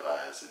the moon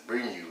pies. They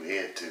bring you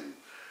into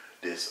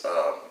this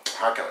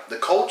the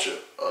culture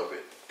of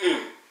it.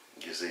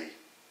 You see,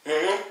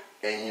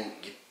 and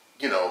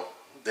you know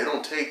they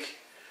don't take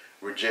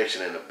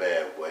rejection in a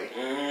bad way.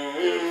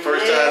 The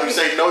first time you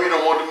say no, you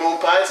don't want the moon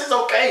pies, it's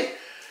okay.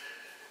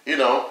 You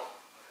know,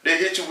 they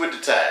hit you with the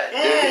tide.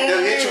 They'll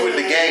hit you with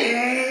the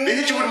game. They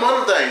hit you with some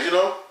other things, you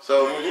know.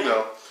 So you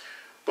know,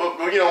 but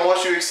you know,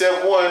 once you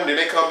accept one, then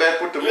they come back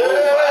with the moon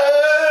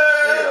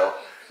pie. You know,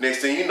 next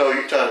thing you know,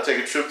 you're trying to take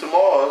a trip to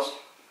Mars.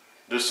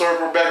 The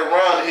circle back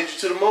around and hit you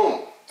to the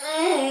moon.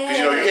 Cause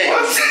you know you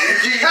can't.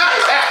 You can't.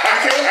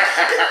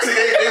 See,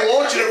 they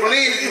want you to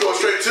believe you go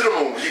straight to the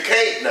moon. You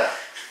can't now.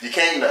 You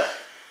can't now.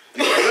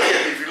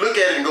 If you look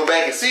at it and go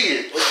back and see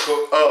it, you see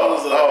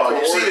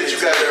that you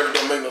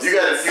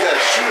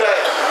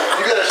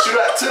gotta shoot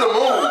out to the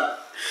moon,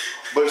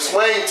 but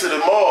swing to the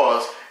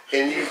Mars,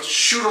 and you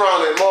shoot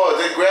around that Mars.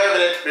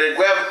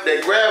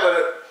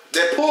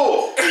 That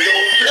pull.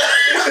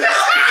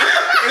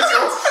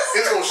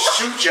 It's gonna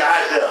shoot you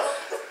out there.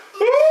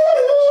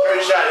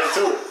 Straight shot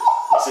into it.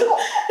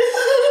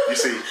 You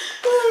see.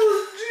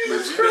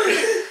 But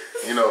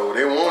you know,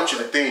 they want you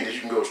to think that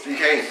you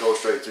can't go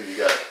straight to. You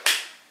got it.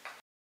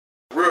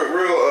 Real.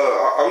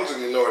 I'm just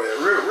gonna ignore that.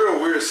 Real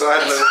weird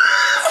side note.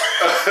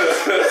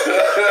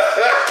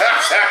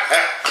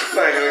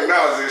 Not gonna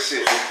acknowledge this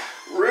shit.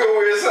 Real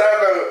weird side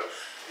note.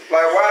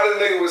 Like, why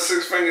the nigga with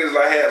 6 fingers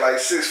had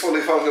 6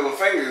 fully functional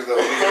fingers though?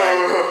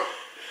 Like,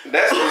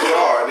 that's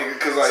bizarre, nigga.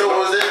 Cause like, so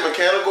was that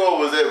mechanical or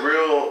was that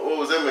real? Or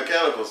was that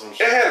mechanical? Some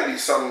shit. It had to be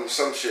some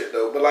shit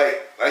though. But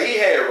like he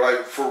had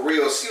for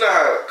real. You know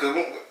how? Cause I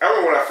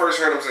remember when I first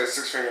heard him say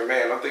 6 finger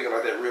man. I'm thinking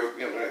like that real,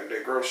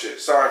 that gross shit.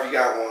 Sorry if you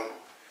got one,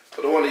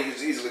 but the one that you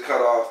just easily cut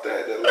off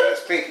that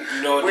last pinky.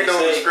 You know what we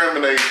don't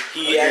discriminate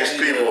against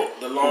people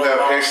who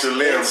have extra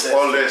limbs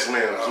or less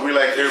limbs. We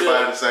like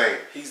everybody the same.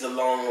 He's the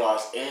long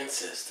lost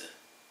ancestor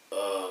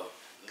of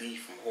Lee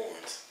from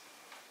Horns.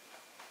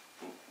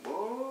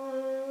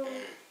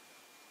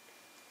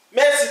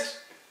 Message.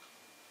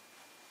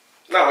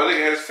 No, that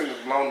nigga had his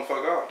fingers blown the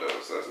fuck off though,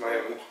 so that's not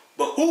happening.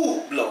 But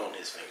who blown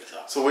his fingers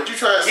off? So what you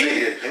trying to say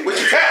is, what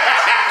you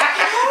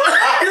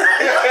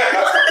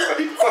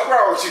fuck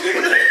wrong with you,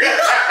 nigga?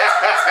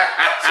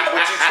 So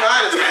what you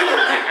trying to say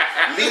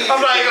is, I'm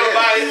not even gonna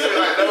buy into it.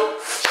 Like,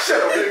 no, shut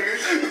up,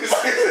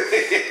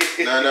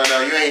 nigga.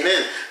 No, you ain't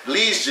this.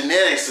 Lee's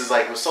genetics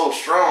was so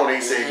strong.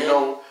 They said, you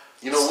know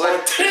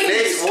what? The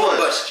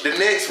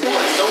next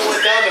one,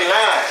 somewhere down the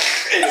line.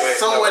 Anyway,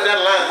 somewhere down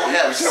the line, gonna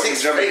have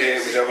 6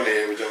 fingers. We jumping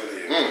in.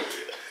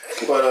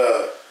 But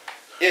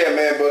yeah,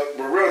 man.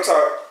 But real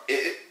talk,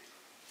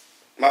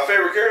 my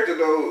favorite character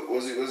though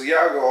was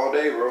Iago all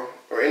day, bro,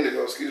 or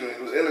Indigo. Excuse me,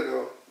 it was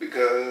Indigo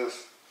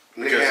because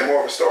nigga had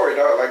more of a story,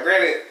 dog. Like,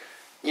 granted,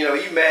 you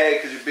mad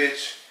because your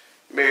bitch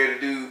married a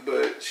dude,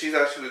 but she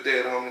thought she was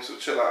dead, homie. So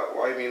chill out.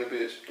 Why you being a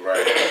bitch?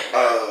 Right.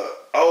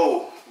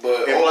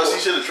 But plus he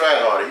should have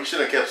tried harder. He should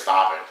have kept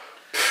stopping.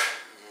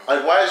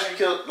 Like, why did you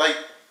kill? Like,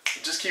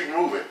 just keep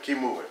moving.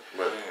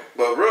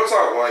 But real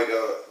talk, like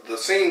the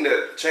scene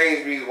that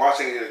changed me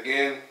watching it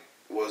again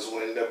was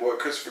when that boy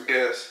Christopher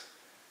Guest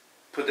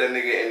put that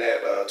nigga in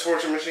that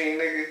torture machine,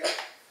 nigga.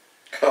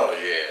 Oh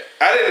yeah.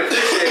 I didn't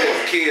appreciate it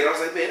as a kid. I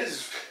was like, man, this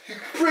is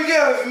break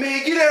out of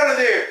me, get out of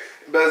there.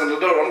 But as an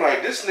adult, I'm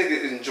like, this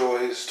nigga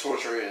enjoys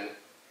torturing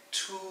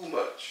too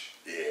much.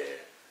 Yeah.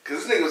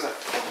 Cause this nigga was like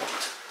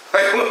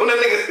when that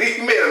nigga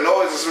he made a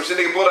noise or some shit,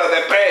 nigga pulled out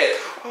that pad.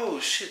 Oh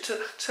shit,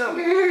 tell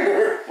me,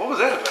 what was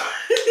that about?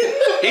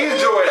 He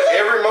enjoyed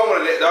every moment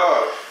of that,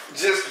 dog.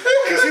 Just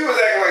cause he was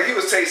acting like he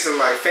was tasting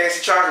like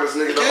fancy chocolates,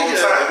 nigga, the whole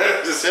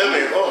time. Just tell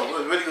me,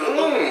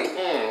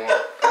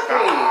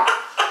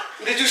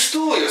 Did you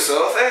stool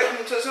yourself?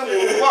 Tell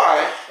me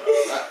why?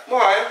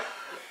 Why?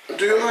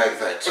 Do you like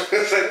that?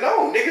 It's like,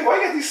 no, nigga,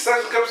 why you got these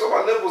suction cups on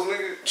my nipples,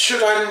 nigga?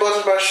 Should I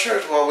unbutton my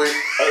shirt while we...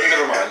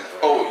 never mind.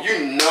 Oh,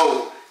 you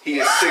know he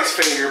is 6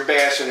 finger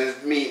bashing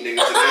his meat, nigga,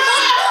 to that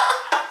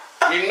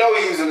shit. You know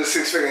he using the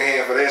 6 finger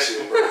hand for that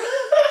shit, bro.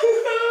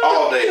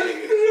 All day,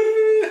 nigga.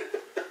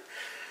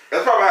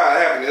 That's probably how it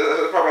happened.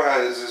 That's probably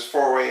how his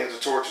foray into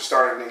torture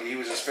started, nigga. He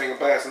was just finger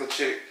blasting the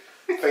chick,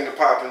 finger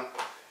popping.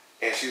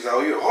 And she's like,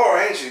 oh, you a whore,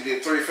 ain't you?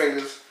 Did 3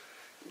 fingers.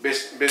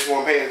 Bitch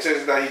wasn't paying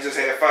attention. Now he just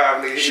had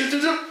 5, nigga.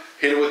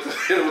 Hit it with the 6.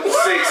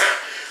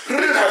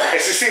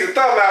 And she see the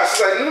thumb out.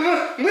 She's like,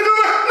 no.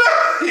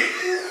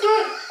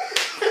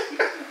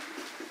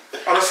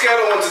 On a scale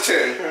of 1 to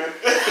 10.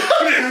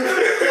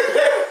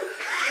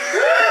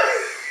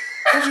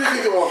 What do you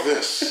think about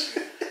this?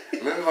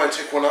 Maybe if I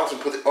take one out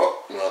and put it...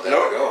 Oh, well, there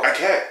we go. I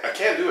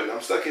can't do it.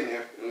 I'm stuck in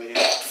here.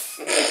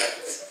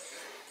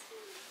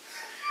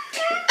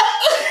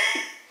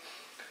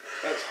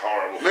 That's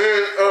horrible.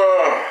 Man,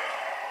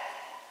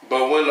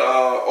 But when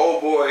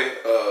old boy,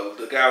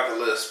 the guy with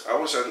the lisp, I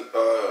wish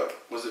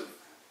was it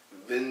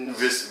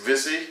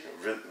Vicini?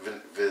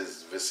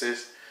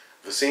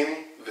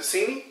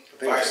 Vicini?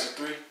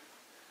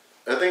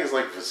 I think it's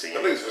like Vicini. I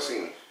think it's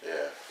Vicini.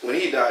 Yeah. When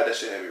he died, that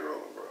shit had me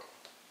rolling, bro.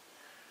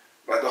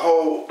 Like that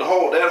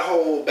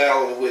whole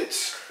Battle of the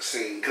Wits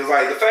scene, cause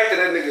like the fact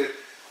that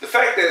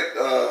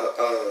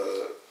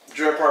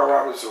Dread Park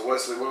Roberts or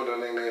Wesley,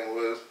 whatever that name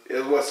was. It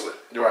was Wesley.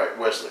 You're right,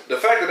 Wesley. The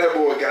fact that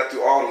boy got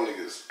through all them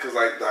niggas, cause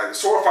like the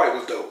sword fight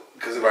was dope,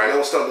 cause it was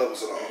no stunt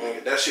levels at all.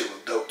 Nigga. That shit was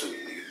dope to me,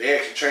 nigga. They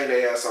actually trained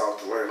their ass off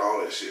to learn all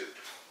that shit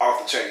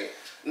off the chain.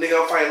 Nigga,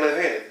 I'm fighting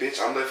left-handed, bitch.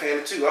 I'm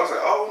left-handed too. I was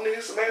like, oh,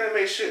 nigga, some man that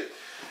made shit.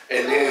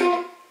 And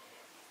then,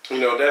 you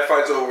know, that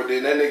fight's over.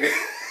 Then that nigga,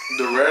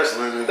 the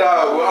wrestling.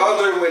 Nah, when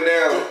Andre went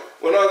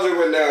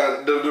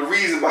down, the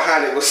reason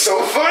behind it was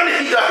so funny.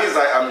 He's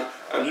like,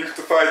 I'm used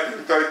to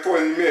fighting like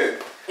 20 men.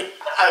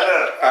 I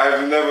know.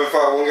 I've never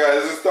fought one guy.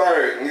 This is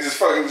third. And he just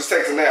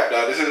takes a nap,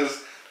 dog. This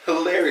is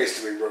hilarious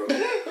to me, bro.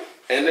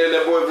 And then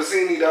that boy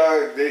Vicini,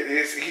 dog,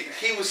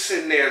 he was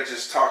sitting there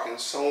just talking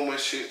so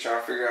much shit, trying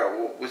to figure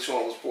out which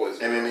one was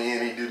poison. And in the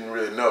end, he didn't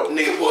really know.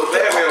 Nigga pulled a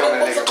Batman on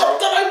that nigga, bro.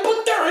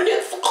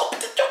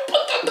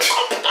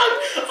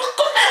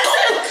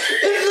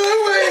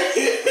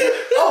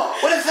 Oh,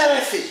 what is that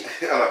I see?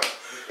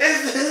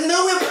 It's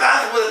no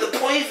impossible that the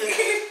poison.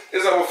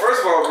 It's like, well,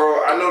 first of all,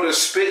 bro, I know there's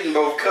spit in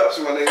both cups,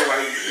 my nigga.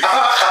 Like,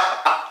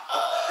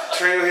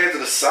 turn your head to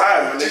the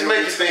side, my nigga. Just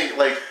make you think,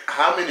 like,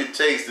 how many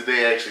takes did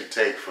they actually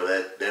take for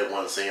that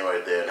one scene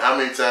right there? And how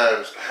many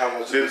times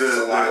did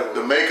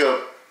the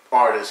makeup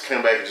artist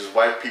come back and just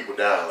wipe people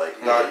down?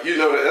 Like, nah, you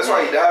know that's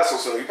why he died so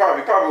soon. He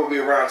probably will be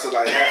around till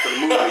like half of the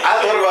movie. I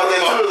thought about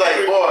that too.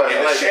 Like, boy,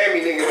 and like, the chamois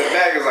nigga in the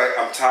back is like,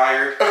 I'm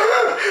tired.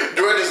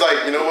 George is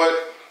like, you know what?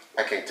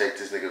 I can't take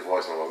this nigga's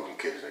voice no more. We can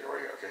kill this nigga right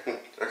here, okay?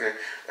 Okay.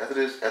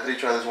 After he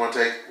tries this one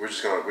take, we're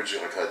just gonna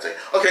cut the take.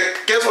 Okay,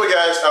 guess what,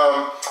 guys?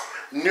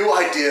 New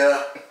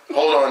idea.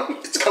 Hold on.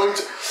 It's coming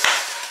to.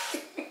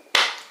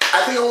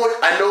 I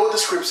know what the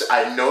script says.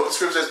 I know what the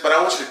script says, but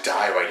I want you to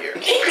die right here.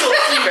 Okay.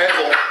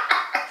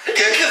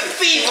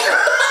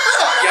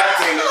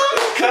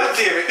 God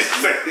damn it.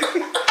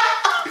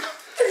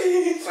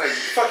 It's like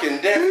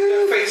fucking death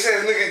face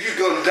ass nigga, you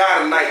gonna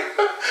die tonight.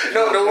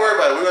 No, don't worry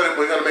about it.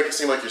 We're gonna make it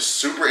seem like you're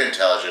super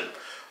intelligent,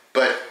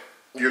 but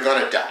you're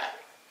gonna die.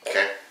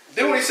 Okay?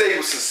 Then when he said he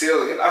was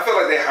Sicilian, I feel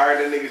like they hired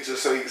that nigga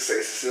just so he could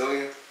say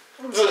Sicilian.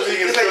 So he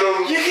can like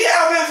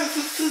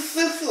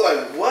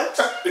what?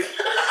 Dog,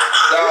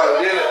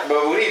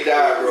 but when he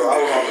died, bro, I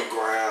was on the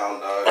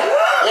ground, dog. I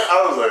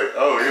was like,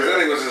 oh yeah. That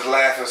nigga was just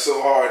laughing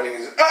so hard,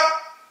 niggas.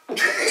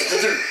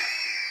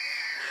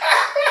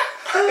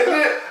 And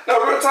then, no,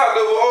 real talk,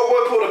 the old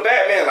boy pulled a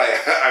Batman, like,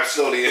 I'm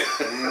slowly.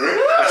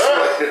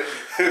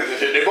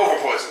 They both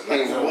were poisoned.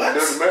 Like, what? It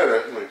doesn't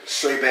matter.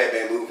 Straight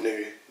Batman move,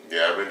 nigga.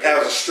 Yeah, I've been. That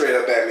was a straight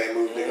up Batman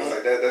move, nigga.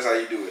 Like, that's how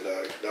you do it,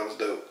 dog. That was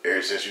dope.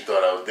 Ever since you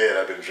thought I was dead,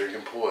 I've been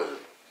drinking poison.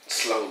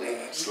 Slowly.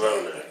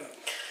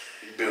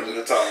 Building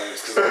the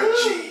tolerance, because I'm a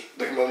G.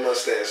 Look at my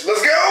mustache.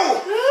 Let's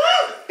go!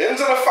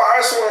 Into the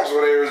fire swamps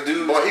where there was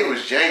dudes. Boy, he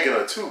was yanking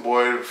her too,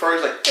 boy.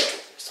 First, like.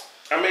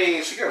 I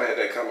mean, she kind of had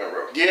that coming,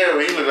 bro. Yeah,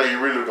 but he looked like he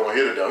really was gonna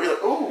hit her though. He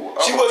like, ooh.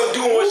 She wasn't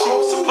doing what she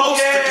was supposed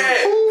to do.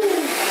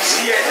 Ooh.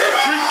 She had that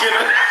drink in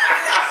her.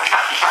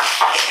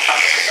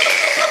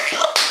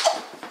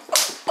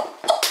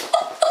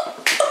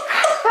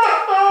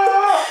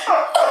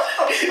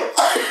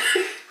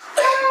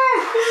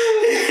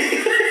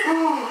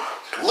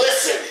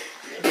 Listen.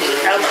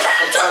 I'm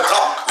trying to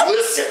talk.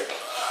 Listen.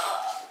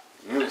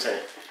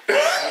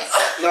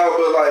 No,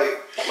 but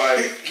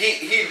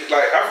he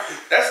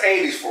that's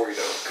 80s for you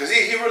though, cause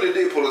he really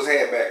did pull his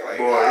hand back. Like,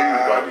 boy, he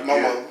was about to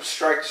mama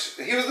strike.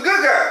 He was the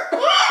good guy.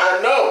 I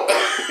know.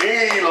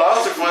 He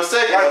lost it for a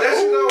second. Like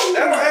that's that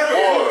don't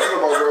happen.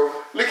 Bro.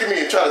 Look at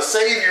me and try to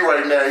save you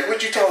right now.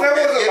 What you talking about?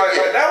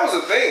 That was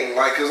a thing.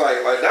 Like, cause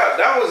like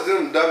that was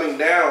them dumbing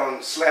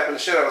down, slapping the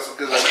shit out of us.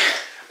 Cause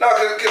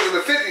in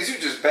the 50s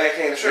you just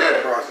backhand the shit out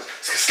of the Bronxes.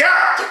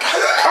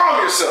 Calm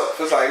yourself.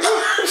 It's like,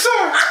 I'm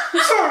sorry.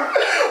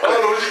 I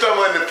don't know what you're talking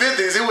about in the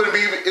 50s. It wouldn't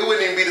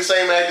even be the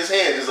same act as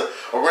hand. Just a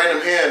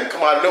random hand come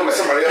out of nowhere.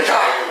 Somebody else.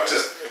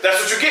 That's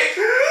what you get.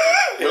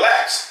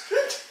 Relax.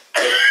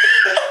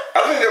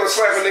 I think they were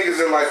slapping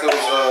niggas in like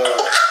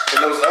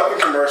those oven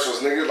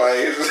commercials, nigga.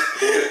 Like,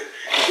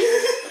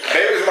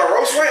 baby, is my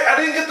roast right? I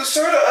didn't get the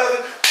soda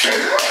oven.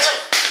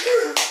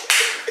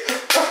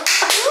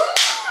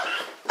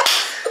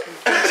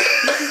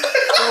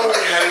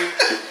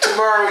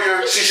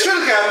 Tomorrow she should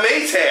have got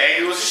Maytag.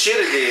 It was what she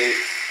should have did.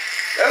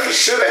 That's what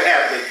should have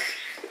happened.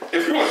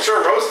 If you want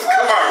your roast to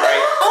come out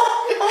right,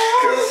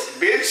 cause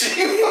bitch,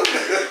 you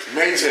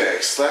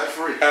Maytag slap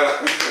free.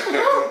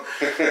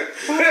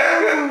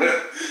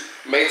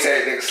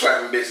 Maytag nigga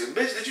slapping bitches.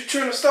 Bitch, did you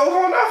turn the stove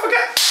on? I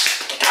forgot.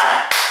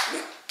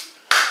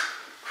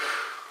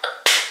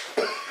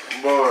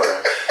 Boy.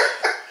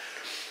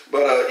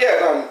 But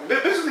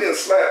bitches getting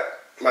slapped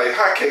like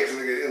hotcakes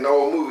in the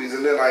old movies,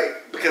 and then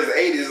like because the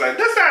 80s, like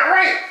that's not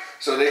right,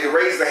 so they could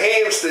raise the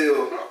hand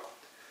still.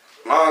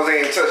 Moms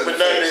ain't touching the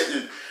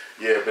face.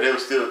 But it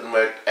was still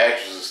like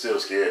actors are still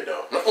scared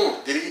though.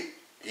 Did he?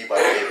 He might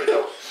have it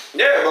though.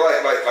 Yeah, but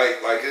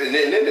like, and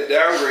then they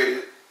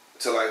downgraded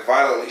to like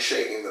violently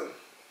shaking them.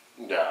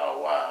 Oh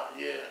wow,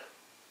 yeah.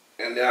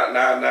 And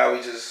now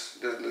we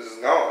just this is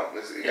gone.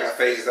 It got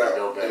phased out.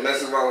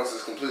 Domestic violence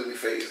is completely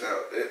phased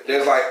out.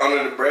 There's like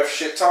under the breath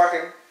shit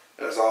talking.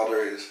 That's all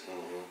there is.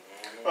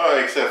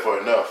 Except for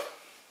Enough.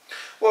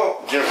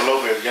 Well, Jennifer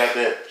Lopez got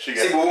that. She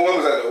got. see, but when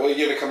was that? Though? What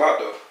year did it come out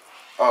though?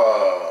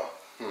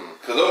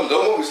 Because those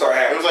movies started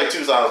It happening. was like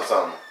 2000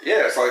 something.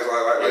 Yeah, it's like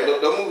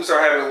those movies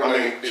started happening. When I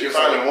mean, she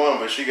finally won,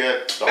 but she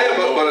got the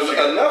whole but movie.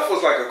 Enough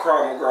was like a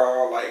Krav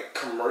Maga like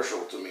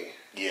commercial to me.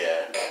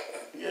 Yeah,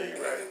 you're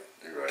right.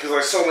 You're right. Because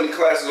like so many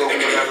classes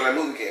opened up after that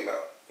movie came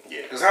out.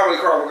 Yeah. Because how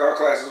many Krav Maga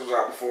classes was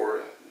out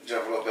before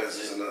Jennifer Lopez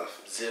is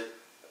Enough? Zip.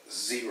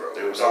 Zero. It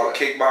It was was all nowhere.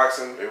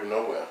 kickboxing. They were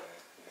nowhere.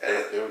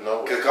 And They were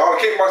nowhere. Cause all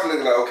the kickboxing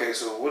niggas like, okay,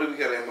 so what do we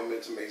gotta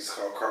implement to make this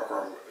called Krav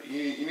Maga?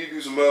 You need to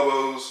do some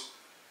elbows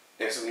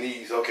and some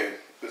knees. Okay,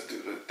 let's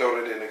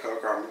throw that in and call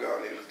Krav Maga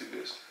and then let's do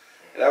this.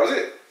 And that was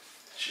it.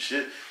 She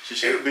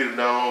should have beat him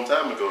down a long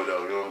time ago,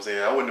 though. You know what I'm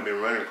saying? I wouldn't have been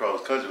running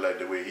across the country like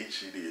the way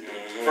she did.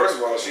 First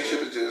of all, she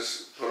should have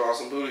just put on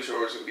some booty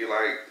shorts and be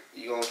like,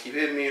 you gonna keep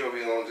hitting me or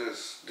we gonna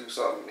just do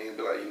something? And he'd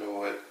be like, you know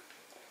what?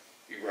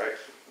 You right.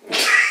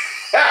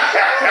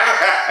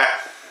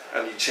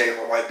 I need to change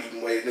my white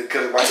beating weight. Nigga,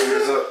 cut the white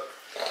beaters up.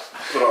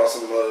 Put on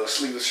some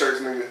sleeveless shirts,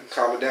 nigga.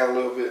 Calm it down a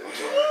little bit. I'm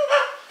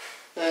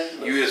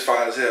sorry. You is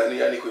fine as hell. I need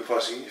to quit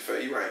punching you in your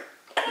face. You right.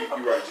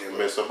 You right, Jim.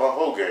 Messed up my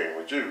whole game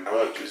with you.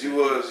 Because you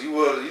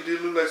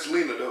did look like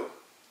Selena, though.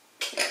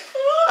 You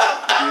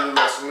did look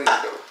like Selena,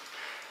 though.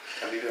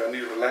 I need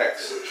to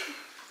relax.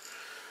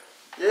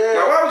 Yeah.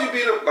 Now, why would you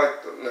beat up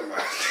like? Never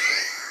mind.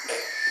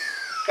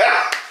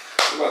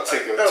 I'm gonna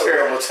take a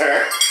terrible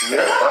turn.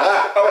 Yeah.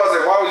 I was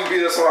like, why would you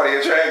beat up somebody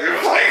attractive?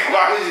 Like,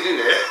 why would you do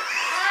that?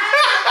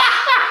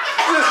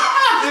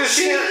 just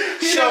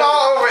shit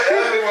all over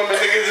every woman,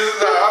 nigga.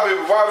 I mean,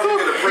 why would you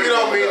get a He pretty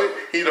don't woman, mean though?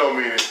 it. He don't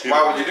mean it. Why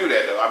would you do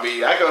that though? I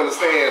mean, I can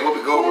understand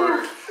Whoopi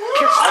Goldberg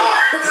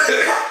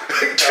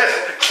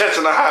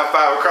catching a high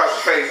five across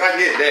the face. I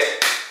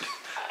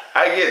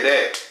get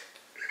that.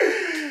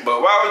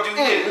 But why would you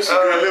get This is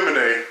good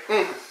lemonade.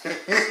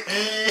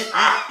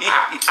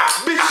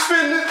 bitch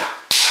spinning?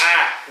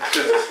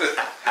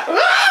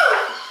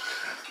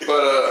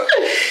 But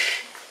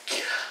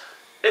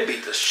they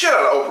beat the shit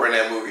out of Oprah in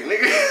that movie,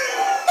 nigga.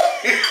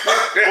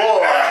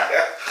 Boy.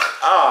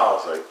 I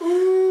was like,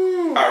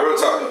 ooh. Alright,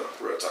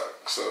 real talk.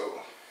 So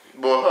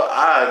Boy, her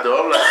eyes though.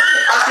 I'm like,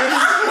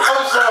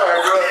 I'm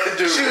sorry, bro.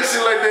 Dude, She was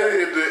like that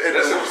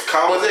that shit was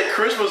common. Was that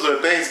Christmas or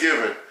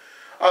Thanksgiving?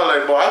 I was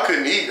like, boy, I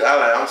couldn't eat. I was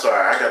like, I'm sorry,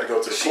 I got to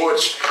go to the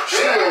porch. She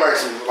looked like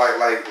some like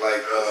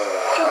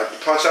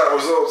punch out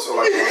results or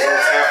like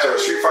results after a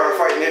Street Fighter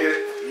fight, nigga.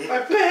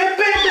 Like bam.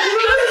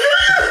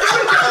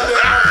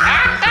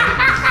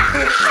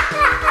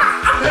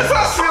 That's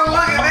how she was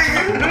looking,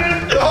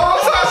 nigga. The whole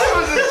time she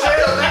was in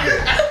jail, nigga.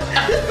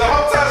 The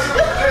whole time she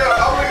was in jail,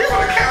 I'm looking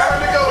for the camera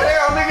to go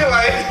down, nigga.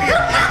 Like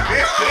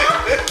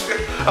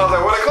I was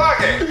like, where the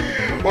clock at?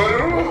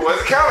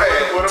 Where's the camera at?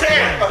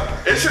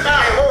 10. It should not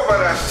be over by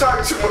now. She's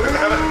talking too much.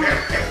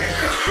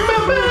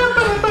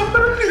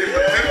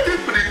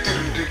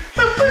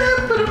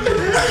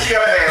 She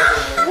got her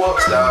ass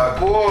whooped, dog.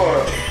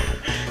 Boy.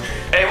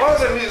 Hey, why was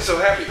that music so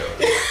happy though?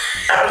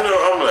 I don't know.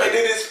 I'm like,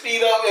 Did it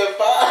speed up at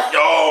 5?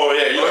 Oh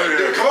yeah, you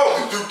like, come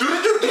on,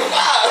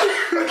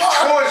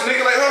 coins,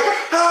 nigga, like,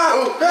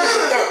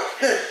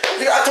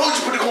 nigga, I told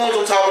you put the coins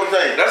on top of the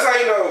thing. That's how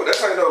you know.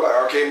 Like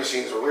arcade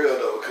machines are real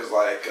though, cause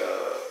like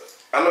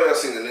I know y'all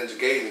seen the Ninja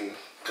Gaiden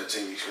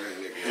continue screen,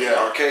 nigga. Yeah.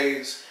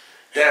 Arcades,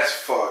 that's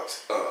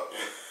fucked up.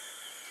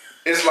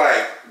 It's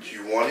like, do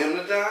you want him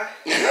to die?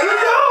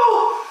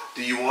 No.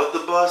 Do you want the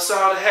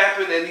buzzsaw to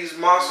happen and these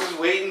monsters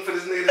waiting for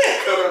this nigga to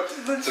cut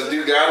up so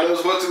dude God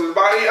knows what to his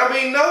body? I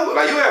mean, no.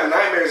 Like, you have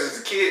nightmares as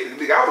a kid.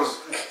 Nigga, I was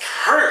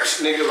hurt,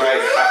 nigga. Like,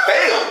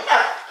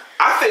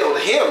 I failed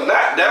him.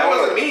 That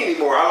wasn't me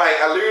anymore.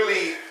 I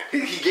literally,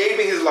 he gave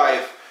me his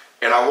life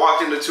and I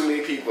walked into too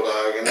many people,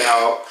 dog. And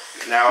now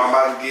I'm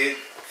about to get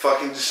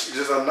fucking just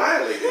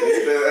annihilated.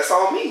 Nigga. That's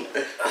all me.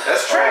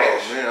 That's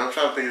trash. Oh man, I'm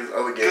trying to think of this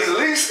other game. Cause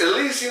at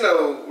least you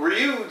know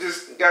Ryu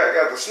just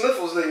got the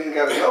sniffles, nigga, and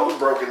got his nose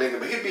broken, nigga,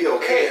 but he'd be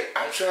okay.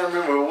 I'm trying to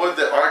remember what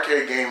the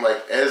arcade game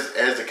like as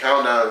the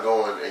countdown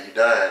going and you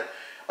dying.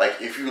 Like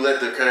if you let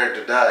the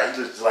character die, he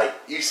just like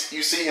you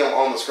see him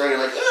on the screen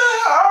like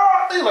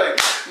he like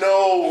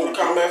no.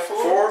 Combat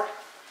 4?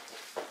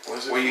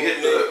 Was it When you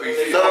hit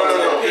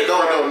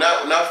no,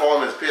 not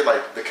falling in his pit,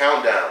 like the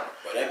countdown.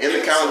 In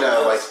the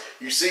countdown, like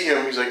you see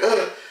him, he's like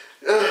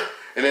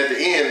and at the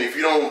end, if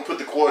you don't put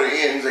the quarter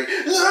in, he's like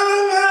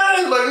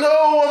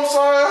no, I'm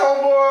sorry,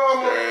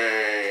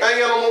 homeboy, I ain't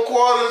got no more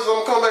quarters. I'm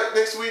gonna come back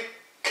next week.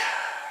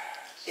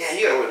 Yeah,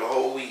 you gotta wait a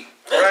whole week.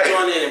 Let's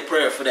join in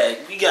prayer for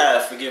that. We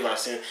gotta forgive our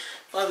sin.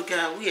 Father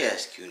God, we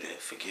ask you to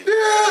forgive us.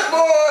 Yeah,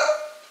 boy.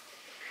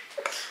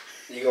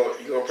 You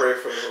gonna pray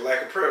for the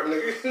lack of prep,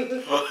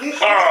 nigga?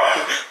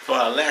 For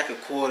our lack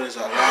of quarters,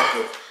 our lack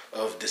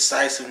of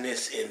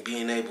decisiveness in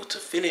being able to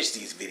finish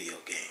these video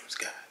games,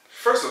 God.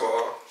 First of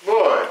all,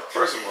 Boy.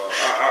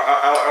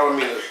 I don't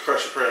mean to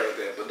crush your prayer like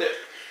that, but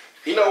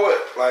you know what?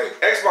 Like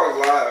Xbox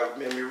Live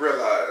made me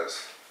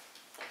realize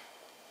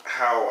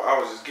how I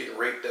was just getting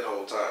raped that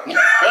whole time.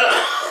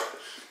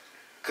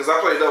 Cause I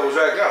play Double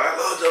Dragon. I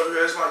love Double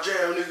Dragon. It's my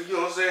jam, nigga. You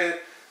know what I'm saying?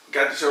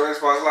 Got the show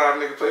Xbox Live,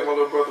 nigga. Played my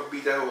little brother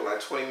beat that whole like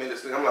 20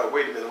 minutes. Nigga. I'm like,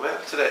 wait a minute. What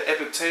happened to that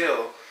epic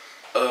tale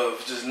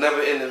of just never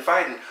ending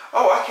fighting?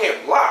 Oh, I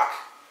can't block.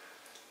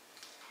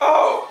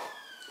 Oh,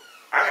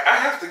 I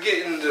have to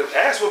get in the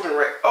ass whooping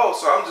rank. Oh,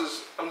 so I'm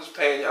just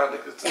paying y'all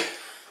niggas to.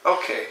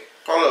 Okay.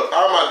 Hold up.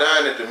 How am I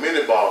dying at the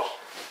mini boss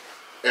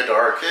at the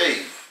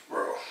arcade,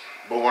 Bro.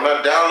 but when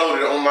I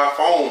downloaded it on my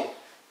phone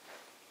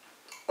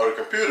or the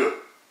computer,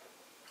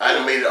 I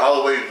done made it all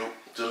the way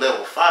to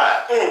level 5.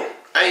 I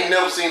ain't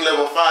never seen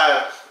level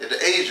 5 at the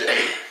age of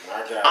 8.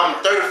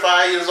 I'm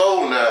 35 years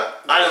old now.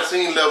 I done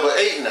seen level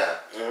 8 now.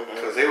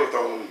 Cause they were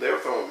throwing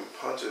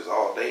punches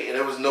all day, and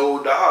there was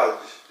no dodge.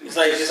 It's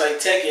like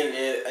Tekken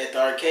at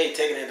the arcade.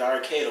 Tekken at the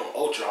arcade on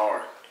ultra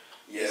hard.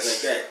 Yes.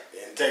 It's like that.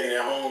 And Tekken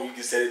at home, you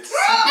can set it to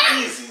super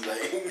easy.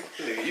 Like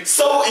Nigga,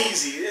 so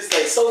easy. It's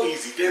like so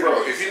easy.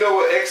 Bro, if you know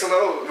what X and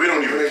O, We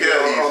don't even nigga,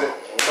 care on easy.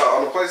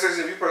 the PlayStation,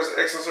 if you press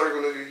X and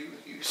circle, nigga,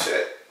 you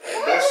set.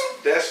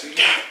 That's you.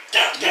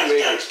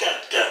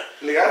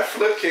 Nigga, I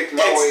flip kicked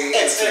my way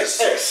into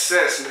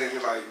success,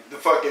 nigga. Like the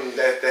fucking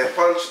that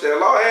punch that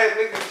law had,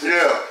 nigga.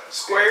 Yeah.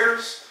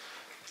 Squares,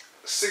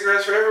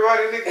 cigarettes for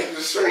everybody, nigga.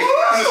 Just straight,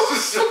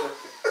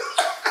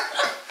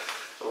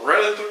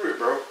 running through it,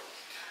 bro.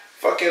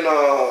 Fucking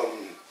what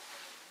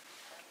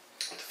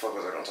the fuck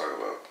was I gonna talk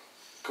about?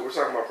 Cause we're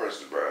talking about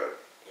Princess Bride.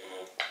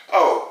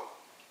 Oh,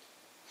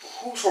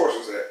 whose horse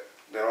was that?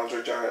 That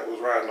Andre Giant was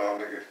riding on,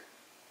 nigga.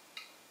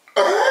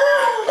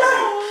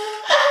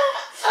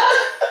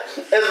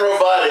 It's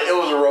robotic. It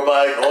was a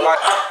robotic horse.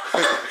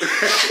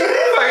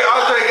 Like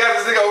Andre got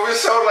this nigga over his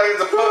shoulder like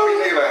it's a puppy,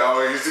 nigga. Like,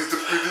 oh, he's just a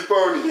pretty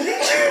pony.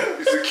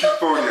 He's a cute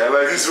pony. I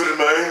like this with him,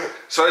 man.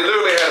 So they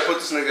literally had to put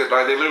this nigga,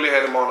 like they literally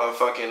had him on a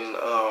fucking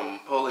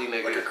pulley,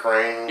 nigga. Like a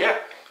crane. Yeah,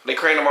 they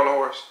craned him on the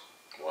horse.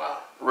 Wow.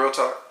 Real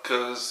talk,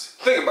 cause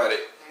think about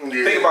it.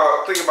 Yeah. Think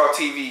about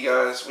TV,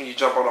 guys. When you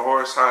jump on a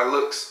horse, how it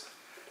looks.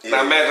 Yeah.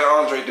 Now imagine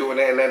Andre doing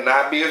that and that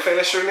not be a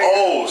finisher, nigga.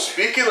 Oh,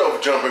 speaking of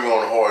jumping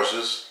on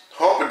horses,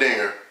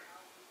 Humperdinger.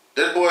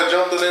 That boy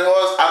jumped on that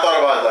horse. I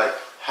thought about like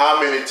how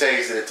many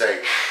takes did it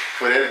take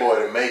for that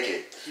boy to make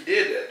it. He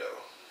did that though.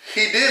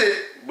 He did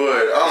it,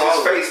 but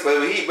His face,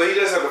 but he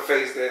does have a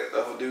face that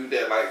of a dude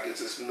that like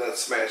gets his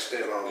nuts smashed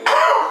in on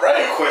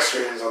right.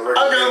 equestrians on I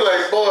regular. got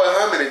like, boy,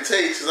 how many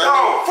takes?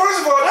 No,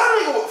 first of all,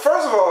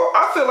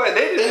 I feel like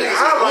they didn't really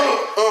highlight.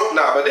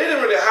 Nah, but they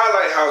didn't really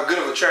highlight how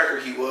good of a tracker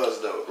he was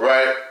though.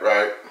 Right.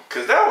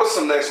 Cause that was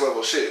some next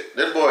level shit.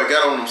 That boy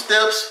got on them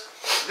steps.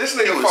 This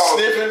nigga was followed,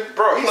 sniffing,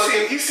 bro.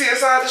 plucking. He see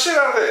inside the shit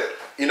out of that.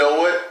 You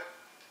know what?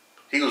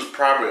 He was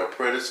probably a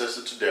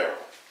predecessor to Daryl.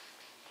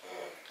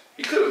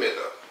 He could have been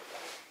though.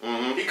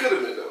 He could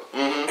have been though.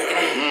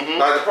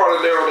 Like the part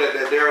of Daryl that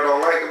Daryl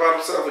don't like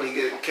about himself, and he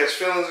get catch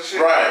feelings and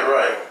shit.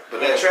 Right. But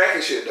that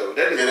tracking shit though,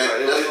 that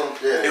nigga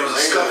it was a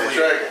scuffle.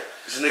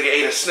 This nigga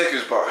ate a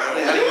Snickers bar. How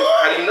do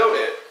you know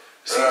that?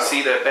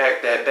 See that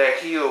back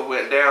heel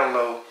went down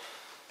low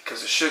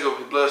because his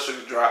blood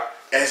sugar dropped.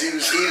 As he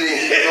was eating,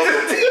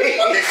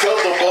 he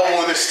felt the bubble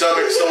in his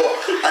stomach. So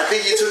I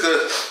think he took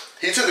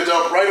a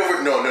dump right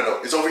over. No,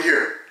 it's over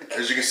here.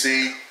 As you can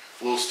see,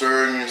 a little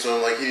stirring and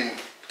so like he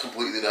didn't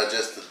completely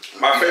digest it.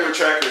 My favorite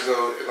trackers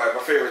though, like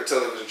my favorite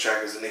television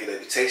tracker is the nigga that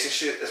be tasting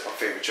shit. That's my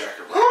favorite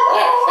tracker, bro.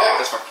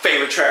 That's my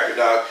favorite tracker,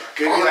 dog.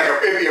 Cause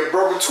it'd be a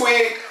broken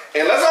twig,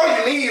 and that's all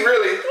you need,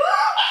 really.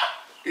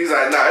 He's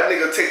like, nah, that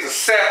nigga take the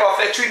sap off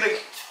that tree, nigga.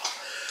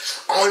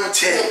 I'm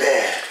Ted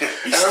Bad,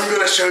 and I'm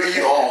gonna show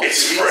you all.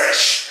 It's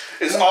fresh.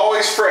 It's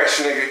always fresh,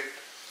 nigga.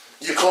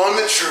 You climb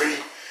the tree,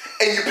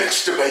 and you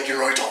pinch the bacon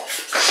right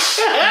off.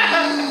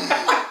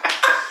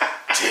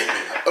 Ted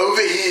Bad.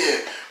 Over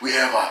here, we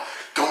have our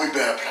gummy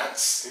bear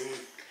plants.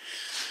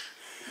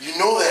 You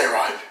know they're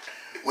ripe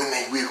when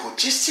they wiggle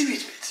just a little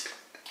bit.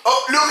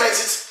 Oh, look at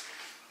it.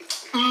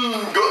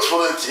 Good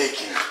for the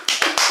taking.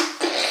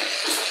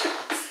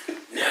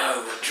 Now I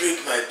will drink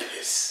my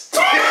piss.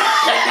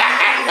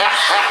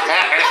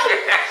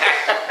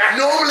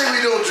 Normally we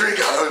don't drink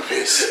our own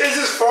piss. It's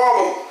just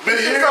formal. But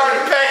It's here-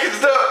 already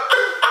packaged up.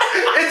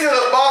 It's just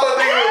a bottle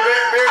nigga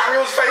with Bear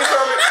Grylls face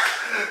on it.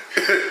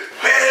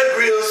 Bear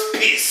Grylls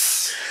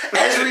piss.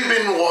 As we've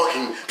been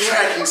walking,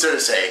 tracking, so to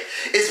say,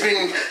 it's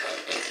been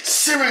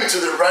simmering to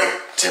the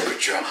right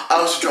temperature. I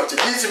also dropped a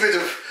little bit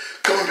of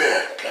gummy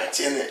bear plants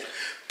in it.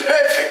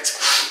 Perfect.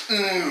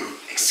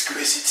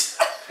 Exquisite.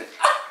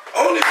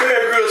 Only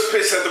Bear Grylls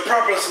piss at the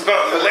proper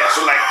amount of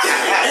electrolytes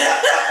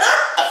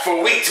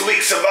for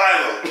week-to-week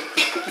survival.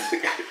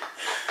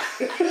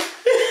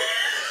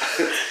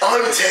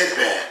 I'm Ted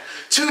Bear.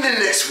 Tune in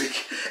next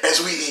week as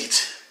we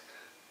eat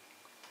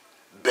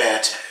bear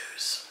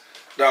toes.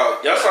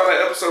 Dog, y'all saw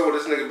that episode where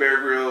this nigga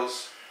Bear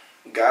Grylls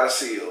got a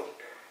seal,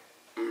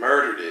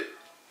 murdered it,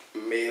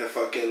 made a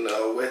fucking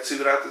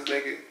wetsuit out this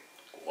nigga?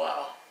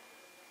 Wow.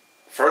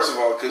 First of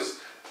all, because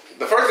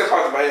the first thing that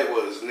popped in my head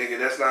was, nigga,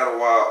 that's not a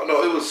wild...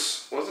 No, it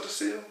was it a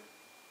seal?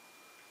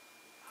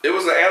 It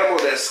was an animal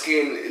that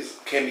skin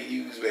can be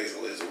used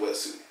basically as a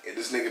wetsuit. And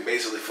this nigga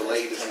basically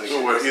filleted this nigga.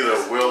 So what,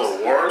 either will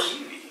or worse?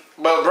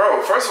 But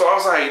bro, first of all, I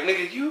was like,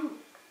 nigga, you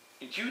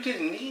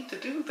didn't need to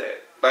do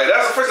that. Like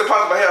that's the first thing that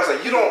popped in my head. I was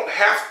like, you don't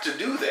have to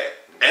do that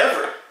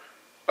ever.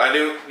 Like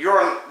dude,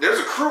 there's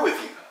a crew with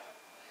you.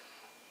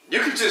 You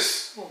could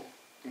just do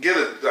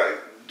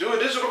a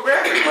digital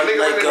graphic, my nigga,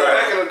 like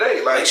back in the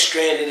day, like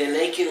Stranded and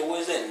Naked, or what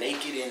is that?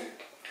 Naked and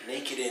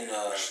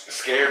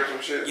Scared or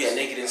some shit. Yeah,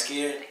 Naked and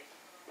Scared.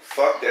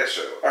 Fuck that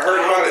show. I heard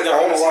about it. I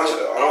want to watch it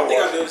though. I don't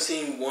think I've ever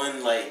seen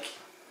one like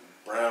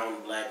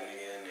brown black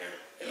nigga in there.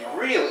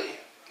 Really?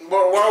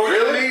 But why would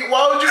you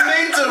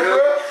need to, bro?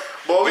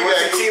 Boy, we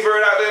got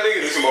T-Bird out there,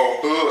 nigga. This some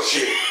old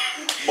bullshit.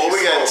 Boy,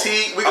 we got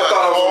T. We got. I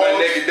thought I was on that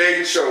Naked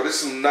Dating show.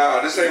 This ain't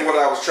what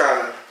I was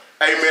trying to.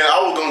 Hey man, I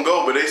was gonna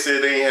go, but they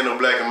said they ain't had no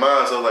black in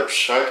mind, so I was like,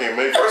 I can't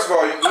make it. First of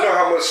all, you know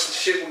how much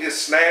shit will get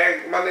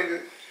snagged, my nigga?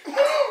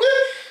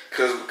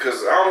 Cause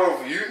I don't know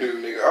if you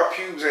knew, nigga, our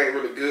pubes ain't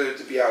really good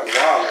to be out in the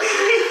wild like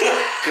that.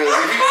 Cause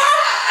if you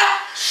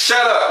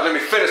shut up, let me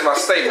finish my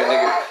statement,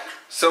 nigga.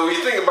 So when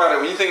you think about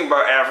it, when you think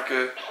about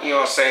Africa, you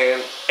know what I'm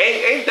saying,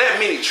 ain't that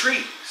many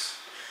trees.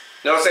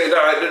 You know what I'm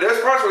saying?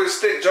 There's parts where it's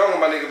thick jungle,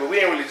 my nigga, but we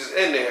ain't really just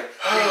in there.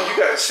 You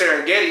got the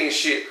Serengeti and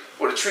shit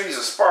where the trees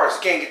are sparse.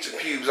 You can't get your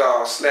pubes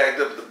all snagged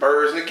up with the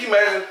birds. Nigga, can you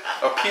imagine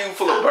a pube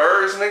full of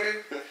birds,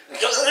 nigga?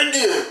 What's your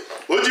idea?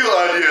 What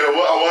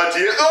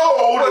idea?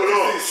 Oh, what is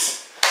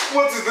this?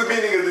 What is the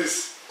meaning of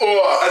this?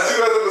 Oh, I do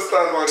not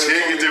understand why this.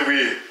 Take it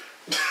away.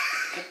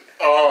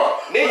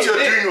 What's your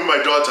dream with my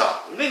daughter?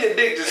 Nigga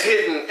dick just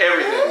hitting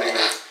everything,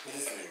 nigga.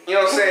 You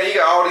know what I'm saying? You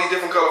got all these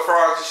different color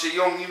frogs and shit.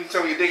 You don't even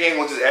tell me your dick ain't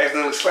gonna just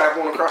accidentally slap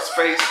one across the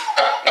face.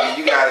 And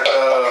you got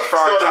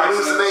frog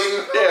toxins.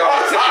 Yeah, on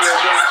the tip of your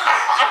dick.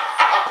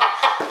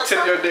 Tip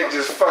of your dick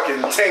just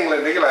fucking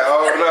tingling, nigga. Like,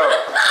 oh no.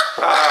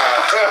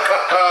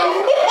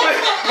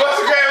 Must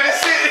grab this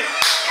shit.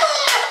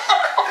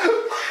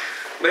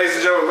 Ladies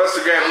and gentlemen, must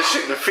grab this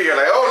shit in the fear.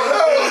 Like, oh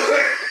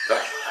no.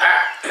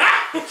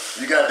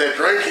 You got that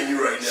drink in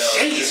you right now.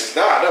 Jesus.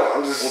 Nah, no.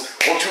 I'm just.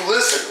 Won't you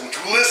listen? Won't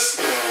you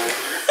listen?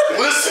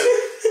 Listen.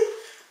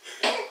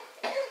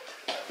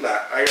 Nah,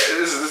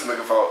 this is this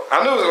nigga fault.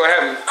 I knew it was gonna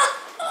happen.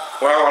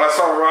 When I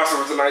saw the roster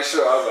for tonight's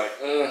show, I was like,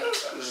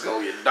 this is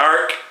gonna get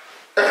dark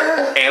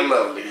and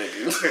lovely,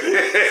 nigga.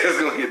 It's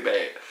gonna get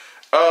bad.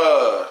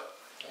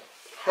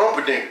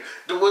 Humperdinck.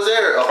 Was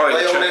there a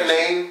play on that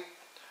name?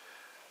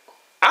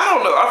 I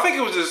don't know. I think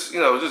it was just,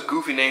 just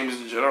goofy names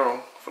in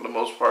general for the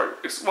most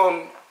part.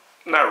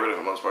 Not really for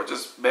the most part.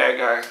 Just bad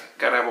guy.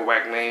 Gotta have a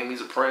whack name.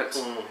 He's a prince.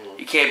 Mm-hmm.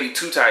 He can't be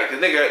too tight. Cause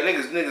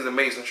niggas a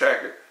Mason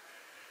Tracker.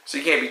 So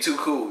you can't be too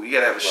cool. You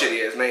gotta have a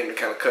shitty ass name to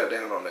kind of cut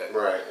down on that.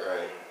 Right.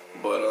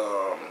 But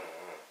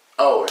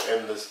oh,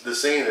 and the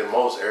scene that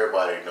most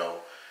everybody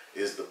know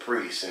is the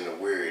priest in the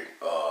weird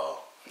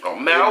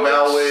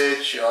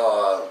Malwich,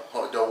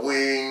 the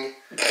wing.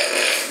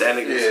 That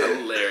nigga is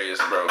hilarious,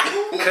 bro.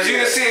 Cause you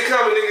can see it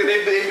coming, nigga.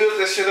 They built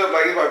that shit up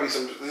like it might be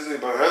some. This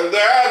nigga, and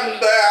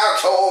I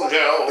told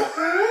you.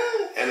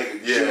 And nigga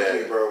juked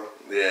me, bro.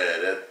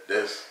 Yeah,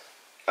 that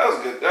was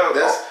good.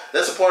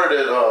 That's a part of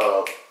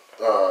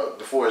that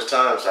before his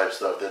time type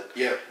stuff.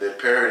 That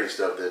parody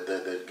stuff.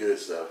 That good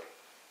stuff.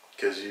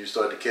 Cause you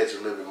start to catch a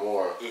little bit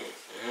more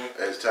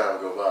as time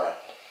go by.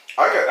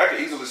 I could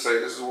easily say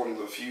this is one of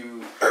the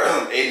few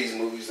 80s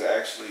movies that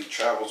actually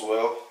travels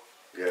well.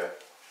 Yeah.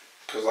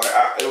 Cause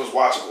it was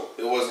watchable.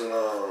 It wasn't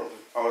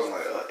I wasn't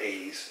like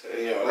 80s.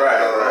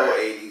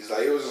 Right. 80s.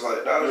 Like it was just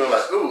like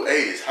like, ooh,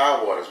 80s,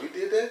 High Waters. We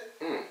did that?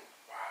 Wow.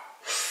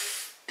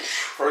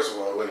 First of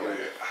all, wait a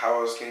minute. How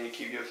else can you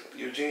keep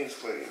your jeans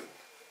clean?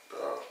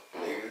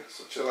 Nigga.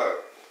 So chill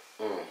out.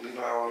 You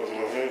know how I was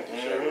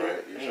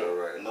You sure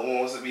right. No one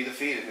wants to be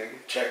defeated, nigga.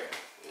 Check.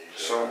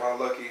 Show them how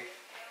lucky.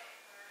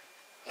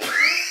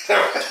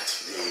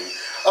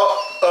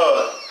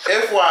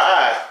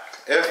 FYI,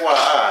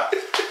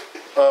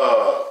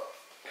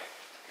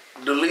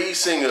 the lead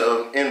singer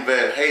of In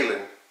Van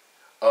Halen,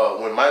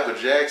 when Michael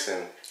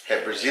Jackson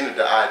had presented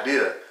the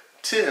idea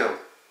to him,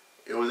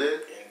 it was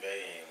it? In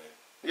Van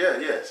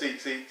Halen. Yeah.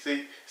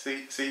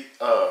 See.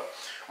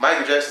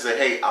 Michael Jackson said,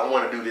 "Hey, I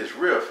want to do this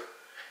riff."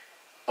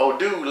 Oh,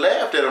 dude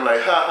laughed at him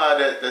like,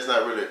 that's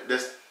not really.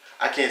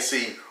 I can't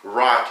see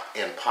rock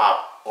and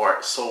pop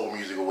or soul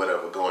music or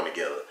whatever going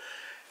together.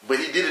 But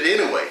he did it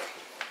anyway.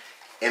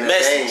 And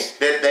that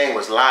thing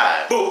was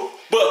live.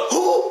 But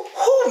who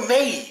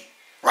made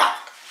rock?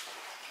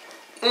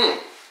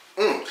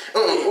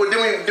 Well,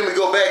 then we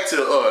go back to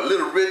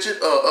Little Richard,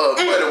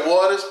 Muddy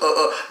Waters,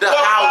 the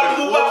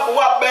Howlin'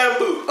 Wolf,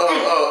 Bamboo.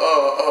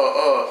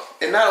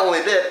 and not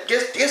only that,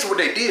 guess what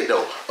they did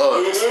though?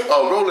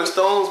 Rolling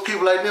Stones,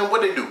 people like them,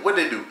 what they do?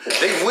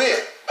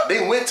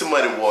 They went to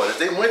Muddy Waters.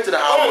 They went to the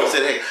Howlin' and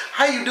said, "Hey,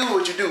 how you do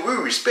what you do? We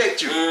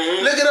respect you.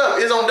 Look it up.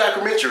 It's on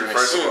documentary."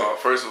 First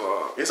of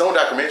all, it's on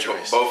documentary.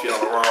 Both y'all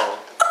are wrong.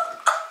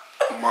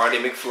 Marty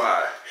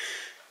McFly.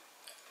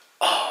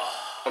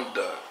 I'm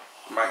done.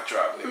 Mic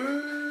drop,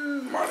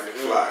 nigga. Marty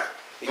McFly.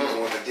 He was the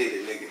one that did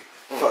it, nigga.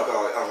 Fuck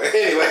all that.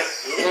 Anyway,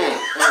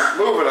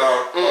 moving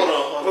on. Hold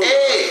on.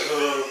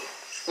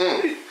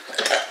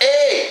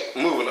 Hey.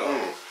 Moving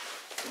on.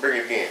 Bring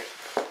it again.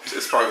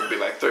 This probably gonna be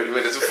like 30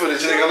 minutes of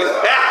footage,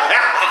 nigga.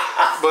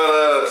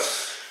 But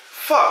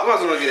fuck, what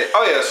else gonna get at?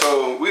 Oh yeah,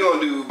 so we gonna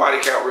do body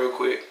count real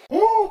quick.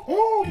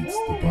 It's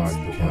the body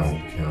count.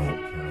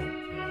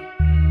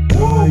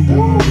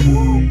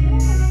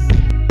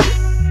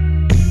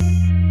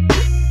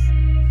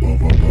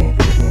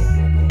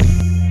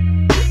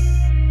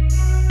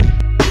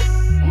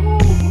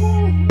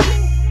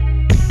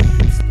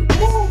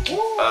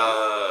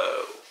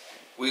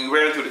 We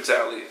ran through the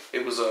tally.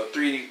 It was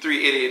three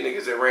idiot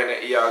niggas that ran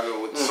at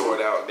Iago with the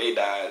sword out. They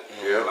died.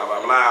 Yeah. Blah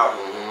blah blah.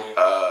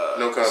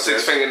 No contest.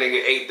 6 Finger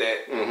nigga ate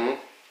that.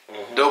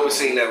 Dopest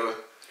scene ever.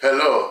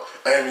 Hello,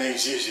 I am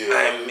Ingo.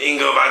 I'm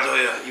Ingo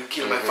Badoya. You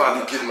killed my father.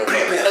 You killed my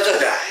father.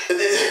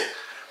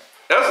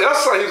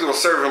 That's like he was gonna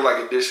serve him like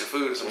a dish of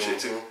food or some shit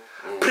too.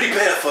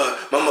 Prepare for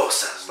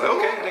mimosas. Like,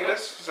 okay, nigga, that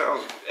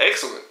sounds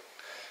excellent.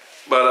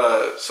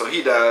 But so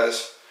he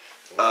dies.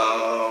 Who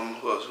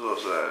else?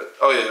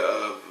 Oh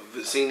yeah,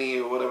 Vicini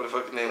or whatever the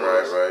fuck the name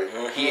was.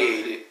 Right. He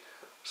ate it.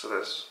 So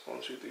that's 1,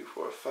 2, 3,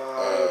 4,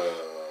 5.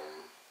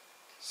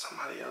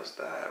 Somebody else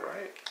died,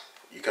 right?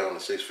 You counting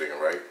the 6 Finger,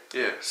 right?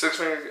 Yeah, 6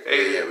 Finger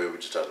ate it. Yeah, we were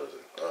just talking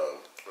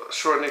about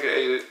Short nigga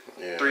ate it.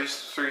 Yeah. Three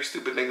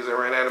stupid niggas that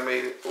ran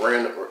animated.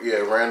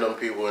 random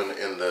people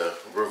in the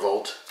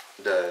revolt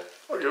died.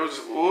 Okay,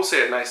 we'll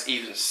say a nice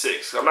even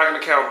 6. I'm not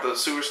gonna count the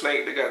sewer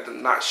snake that got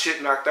the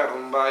shit knocked out of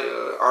him by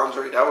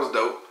Andre. That was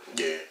dope.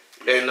 Yeah.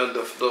 And then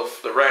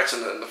the rats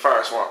in the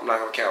fire swamp. I'm not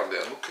gonna count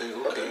them.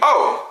 Okay.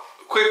 Oh,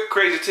 quick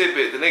crazy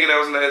tidbit. The nigga that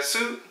was in that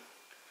suit.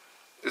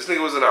 This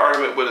nigga was in an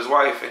argument with his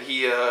wife, and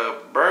he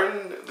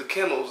burned the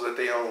kennels that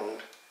they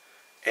owned,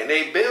 and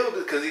they billed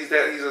it because he's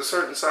a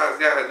certain size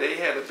guy. They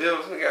had to bill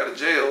this nigga out of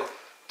jail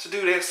to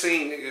do that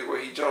scene, nigga, where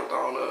he jumped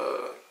on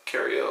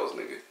Carrie L's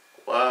nigga.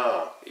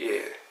 Wow.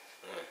 Yeah.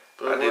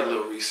 But I did a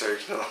little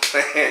research, you know what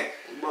I'm saying?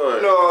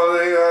 But No,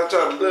 I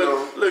tried to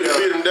look at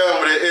beat him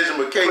down with that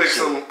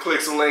education. click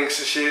some links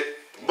and shit.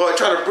 But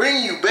try to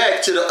bring you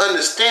back to the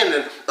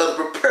understanding of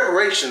the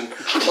preparation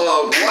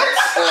of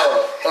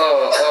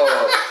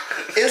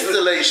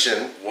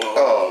installation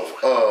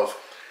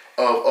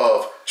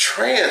of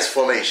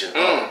transformation.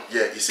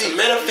 Yeah, you see, To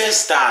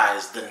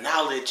manifestize the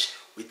knowledge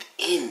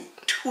within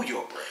to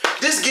your brain.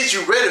 this gets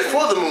you ready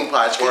for the moon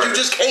pie because you Word.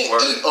 just can't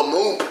Word. eat a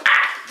moon pie.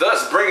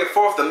 Thus bringing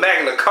forth the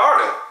Magna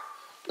Carta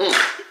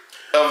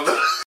of the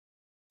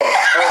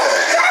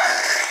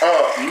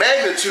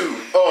Magnitude.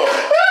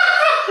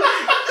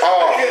 I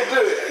can't do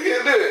it.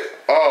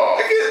 I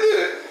can't do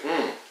it.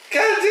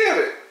 God damn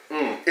it.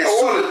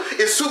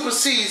 It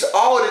supersedes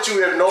all that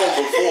you have known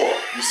before.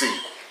 You see,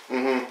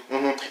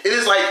 It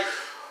is like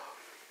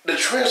the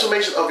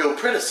transformation of your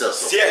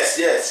predecessor. Yes.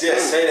 Say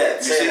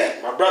that. Say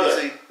that. My brother.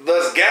 You see?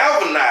 Thus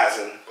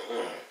galvanizing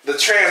the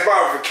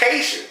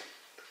transmogrification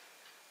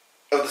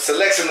of the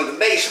selection of the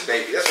nation,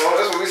 baby. That's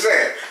what we're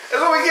saying. That's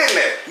what we're getting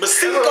at. But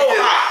still go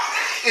high.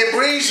 It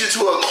brings you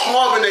to a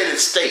carbonated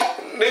state.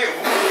 Nigga.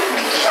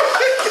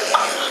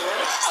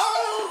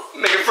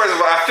 Nigga, first of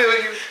all, I feel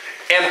you.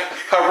 And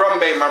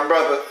Harambe, my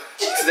brother,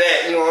 to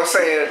that, you know what I'm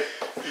saying?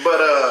 But,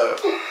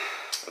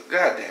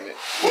 God damn it.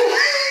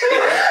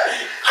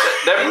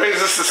 That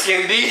brings us to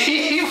Skin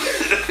Deep.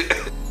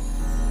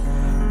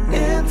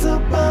 It's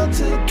about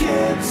to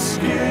get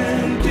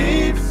skin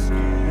deep.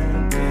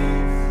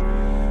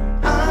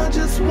 I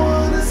just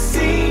wanna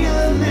see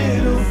a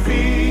little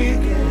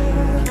feet.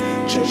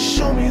 Just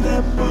show me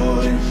that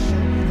booty.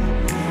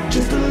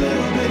 Just a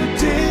little bit of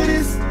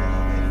titties.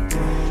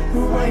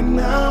 Right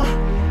now.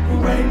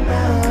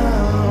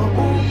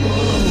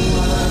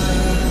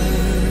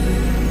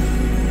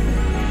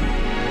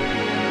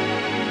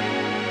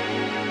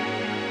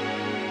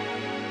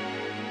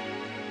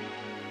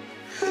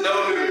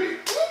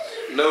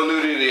 No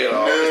nudity at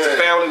all. It's a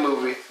family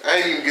movie. I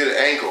ain't even get an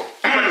ankle.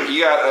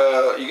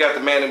 You got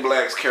the Man in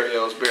Black's Carrie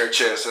L's bare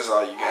chest. That's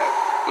all you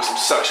got. With some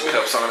suction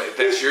cups on it, if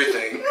that's your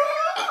thing.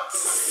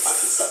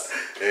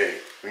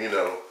 Hey, you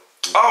know.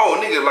 Oh,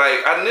 nigga,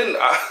 like,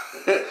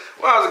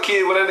 when I was a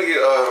kid, when that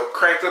nigga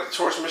cranked up the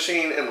torture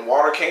machine and the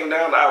water came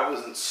down, I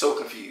was so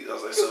confused. I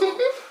was like,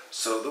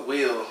 so the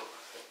wheel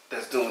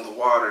that's doing the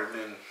water,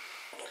 then,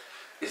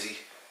 is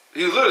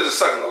he was literally just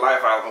sucking the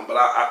life out of him, but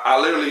I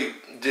literally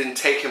didn't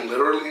take him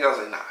literally. I was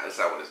like, nah, that's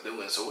not what it's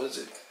doing. So what is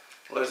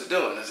it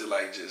doing? Is it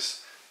like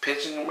just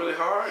pinching him really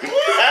hard?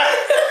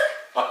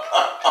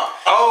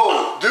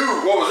 Oh,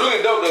 dude, what was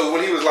really dope though,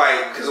 when he was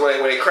like, because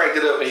when they cranked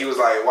it up and he was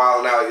like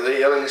wilding out,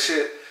 yelling and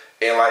shit,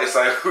 and like, it's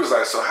like, he was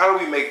like, so how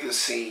do we make this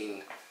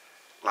scene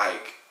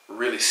like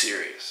really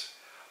serious?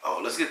 Oh,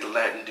 let's get the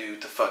Latin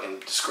dude to fucking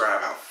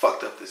describe how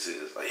fucked up this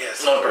is. Like,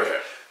 yes,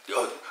 perfect.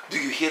 Oh, do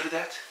you hear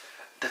that?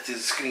 That is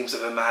the screams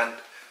of a man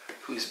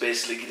who is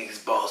basically getting his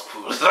balls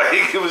pulled.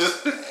 Like, it was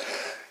just,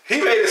 he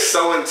made it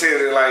so intense,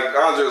 and like,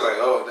 Andre was like,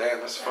 oh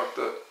damn, that's fucked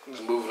up.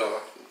 Just moving on.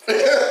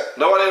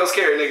 Nobody else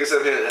cared, nigga,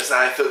 except him. That's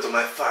how I felt to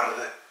my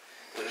father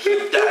when he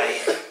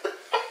died.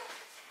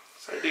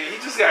 So, dude, he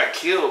just got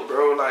killed,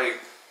 bro. Like,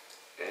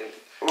 and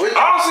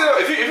honestly,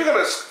 if you're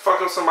gonna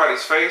fuck up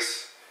somebody's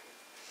face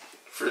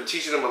for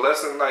teaching him a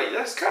lesson. Like he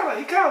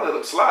kind of let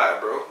him slide,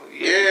 bro.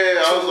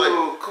 Yeah, I was like,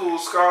 little cool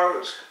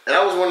scars. And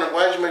I was wondering,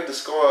 why'd you make the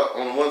scar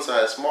on one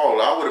side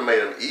small? I would have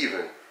made them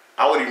even.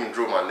 I would even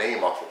drew my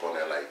name off up on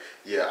that. Like,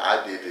 yeah,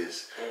 I did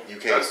this. You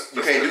can't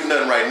do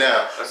nothing right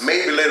now.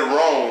 Maybe later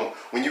on,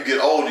 when you get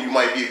older, you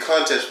might be a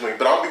contest with me.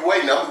 But I'll be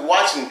waiting. I'll be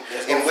watching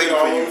and waiting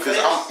for you because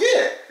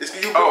it's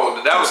you.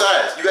 That was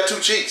sides. You got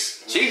two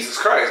cheeks. Jesus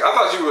Christ! I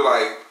thought you were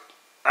like,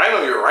 I didn't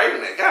know you were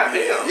writing that. God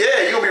damn.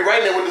 Yeah, you're gonna be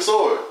writing it with the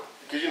sword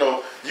because you're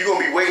gonna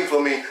be waiting for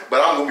me,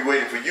 but I'm gonna be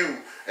waiting for you.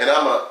 And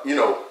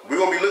we're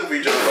gonna be looking for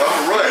each other, but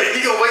I'm gonna run.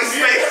 You gonna waste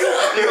space.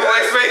 You gonna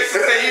waste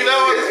space. You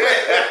know what?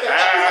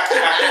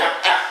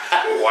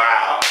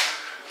 Wow.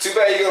 Too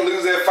bad you gonna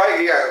lose that fight.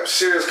 You got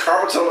serious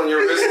carpal tunnel on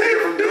your wrist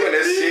from doing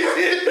this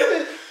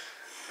shit.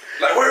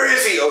 Like, where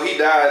is he? Oh, he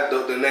died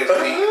the next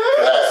week.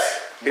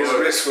 His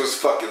wrist was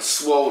fucking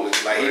swollen.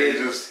 Like, he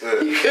didn't just.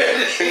 I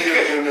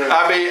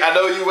mean, I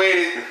know you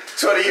waited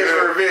 20 years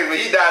for revenge,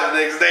 but he died the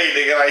next day,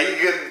 nigga. Like, he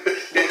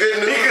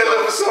couldn't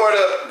lift a sword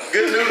up.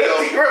 Good news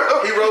though. He wrote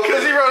a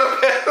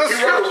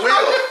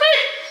will.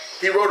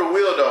 He wrote a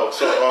will though.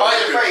 So on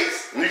your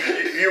face.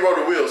 You wrote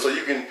a will, so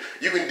you can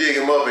dig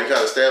him up and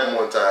kind of stab him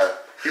one time.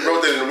 He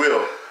wrote that in the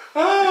will. If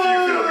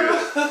you feel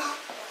good.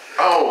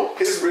 Oh,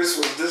 his wrist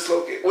was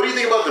dislocated. What do you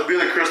think about the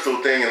Billy Crystal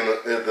thing and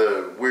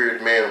the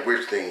weird man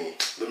witch thingy?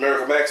 The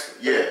Miracle Max.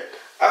 Yeah.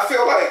 I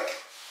feel like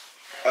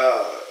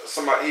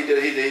somebody he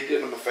did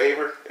him a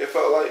favor. It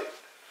felt like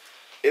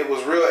it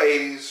was real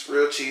 80s,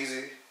 real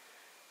cheesy.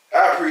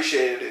 I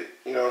appreciated it.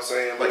 You know what I'm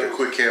saying? Like a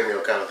quick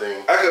cameo kind of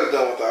thing. I could have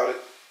done without it.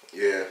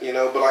 Yeah. You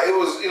know, but like it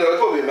was, it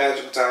could be a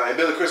magical time. And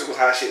Billy Crystal was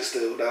hot shit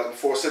still. That was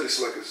before City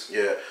Slickers.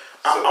 Yeah.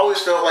 I always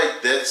felt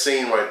like that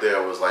scene right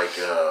there was like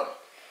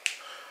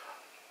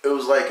it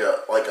was like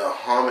a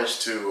homage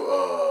to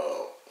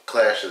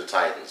Clash of the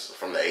Titans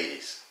from the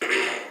 80s.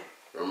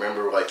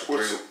 Remember, like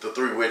the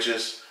three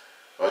witches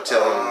are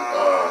telling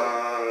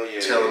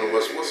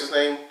what's his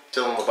name?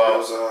 Tell him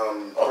about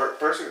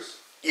Perseus.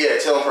 Yeah,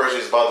 telling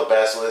Perseus about the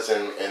basilisk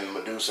and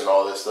Medusa and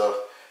all that stuff.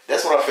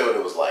 That's what I felt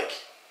it was like.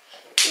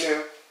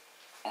 Yeah.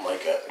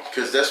 Like,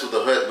 because that's what the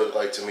hut looked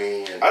like to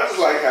me. And I just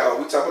like how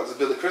we talk about this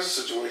Billy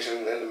Crystal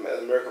situation and the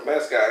American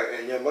Mask guy,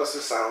 and Young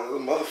Mustard sound like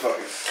a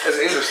motherfucker. That's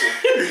interesting.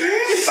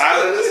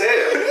 Silent as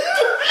hell.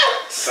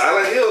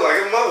 Silent Hill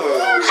like a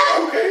motherfucker.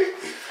 Okay.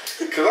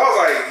 Because I was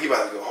like, you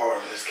about to go hard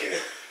on this kid.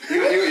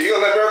 You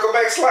gonna let Miracle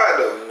Max slide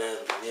though?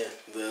 Yeah,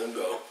 let him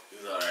go.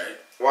 He's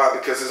alright. Why?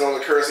 Because his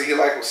only currency he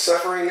liked was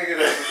suffering, nigga?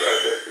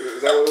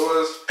 Is that what it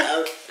was?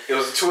 It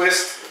was a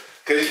twist?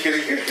 Because he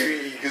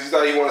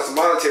thought he wanted some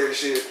monetary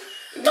shit.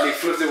 And then he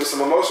flipped it with some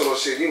emotional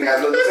shit. You didn't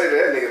have nothing to say to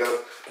that nigga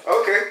though.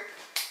 Okay.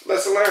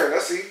 Lesson learned. I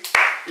see.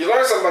 You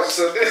learned something about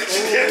yourself, didn't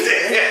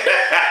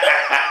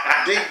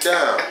you? Deep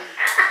down.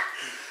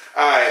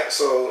 Alright,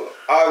 so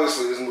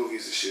obviously this movie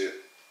is a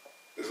shit.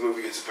 This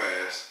movie gets a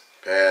pass.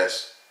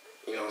 Pass.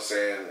 You know what I'm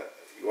saying?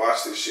 You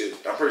watch this shit.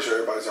 I'm pretty sure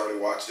everybody's already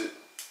watched it.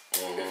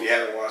 Mm-hmm. If you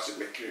haven't watched it,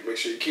 make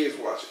sure your kids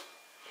watch it.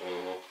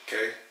 Mm-hmm.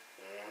 Okay?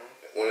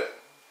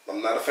 Mm-hmm.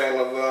 I'm not a fan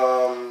of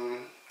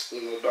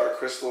Dark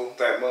Crystal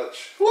that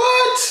much.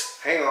 What?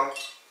 Hang on.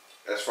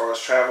 As far as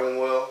traveling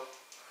well,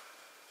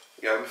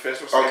 you gotta be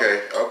finished with something.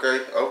 Okay.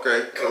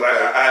 Because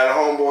I had a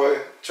homeboy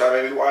try to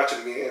make me watch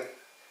it again.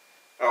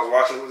 I was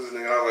watching it with this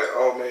nigga and I was like,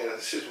 oh man,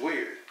 this shit's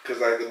weird. Because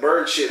like the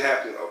bird shit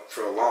happened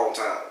for a long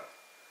time.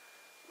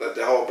 Like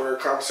the whole bird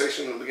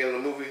conversation in the beginning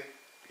of the movie.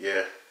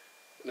 Yeah.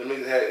 The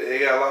niggas they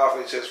got a lot off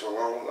their chest for a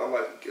long time. I'm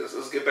like,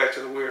 let's get back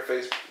to the weird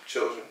face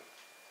children.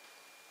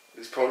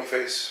 These pony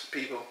face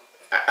people.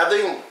 I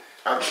think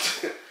real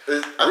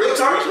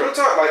talk.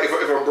 Like if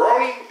a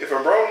brony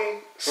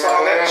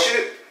saw that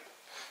shit,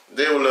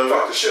 they would love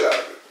fuck the shit out of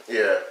it.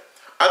 Yeah,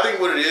 I think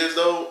what it is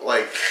though,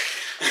 like,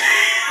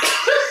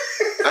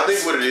 I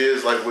think what it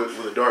is like with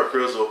the Dark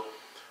Crystal,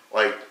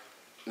 like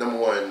number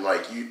one,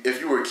 like if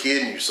you were a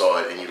kid and you saw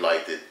it and you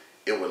liked it,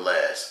 it would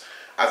last.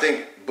 I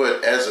think,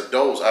 but as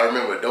adults, I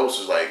remember adults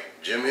was like,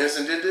 Jim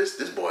Henson did this.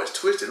 This boy is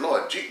twisted.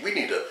 Lord, gee, we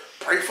need to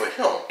pray for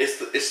him. You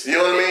know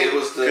what I mean?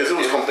 Because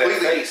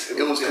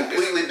it was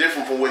completely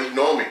different from what he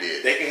normally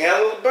did. They can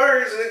handle the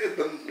birds, nigga.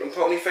 Them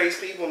pony face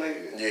people,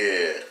 nigga.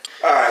 Yeah.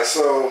 All right,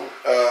 so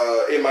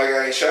anybody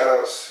got any shout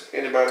outs?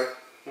 Anybody?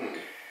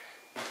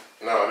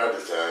 No, not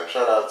this time.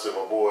 Shout out to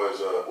my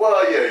boys.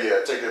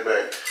 Take that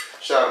back.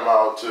 Shout them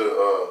out to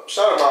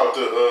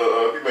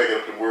be making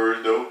up the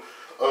words though.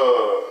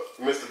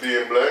 Mr. B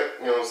and Black,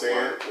 you know what I'm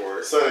saying?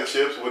 Word. Sunny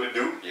Chips, what it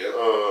do? Yep.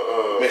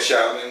 Miss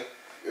Charlene.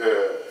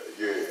 Yeah.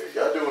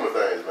 Y'all doing the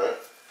things, man.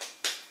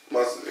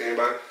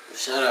 Anybody?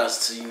 Shout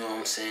outs to, you know what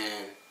I'm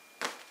saying?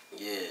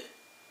 Yeah.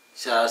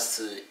 Shout outs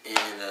to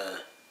and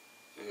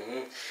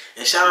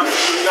shout out to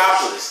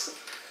Minneapolis.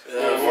 No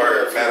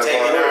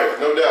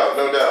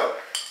doubt.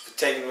 For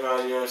taking around,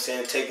 you know what I'm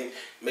saying?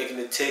 Making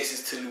the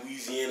Texas to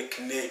Louisiana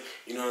connect,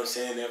 you know what I'm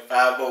saying? That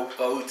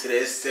 504 to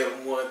that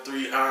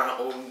 713 iron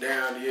holding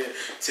down there.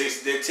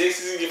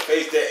 Texas in your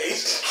face, that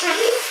H.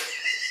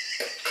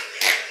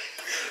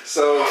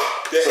 So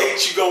The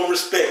H you gonna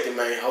respect it,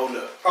 man. Hold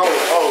up. One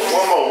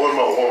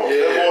more.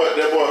 Yeah.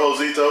 That boy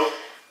Josito,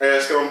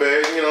 ass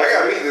scumbag. You know, I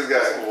gotta meet this guy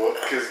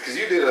because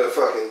you did a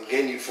fucking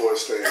Ginyu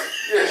Force thing.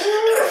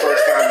 The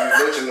first time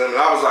you mentioned them,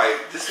 and I was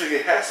like, this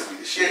nigga has to be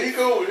the shit. Yeah, he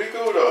cool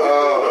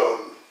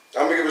though.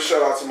 I'm gonna give a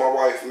shout out to my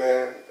wife,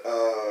 man.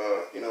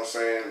 You know what I'm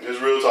saying? It's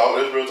real talk.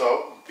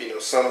 You know,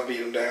 son of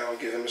Beat Him Down,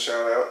 give him a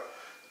shout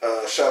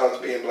out. Shout out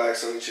to Being Black,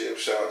 Sonny Chip.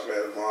 Shout out to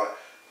Matt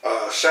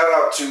Avant. Shout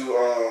out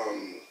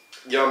to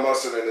Young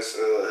Mustard and his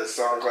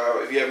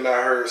SoundCloud. If you have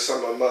not heard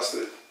Summer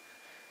Mustard,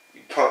 you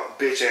punk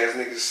bitch ass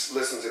niggas,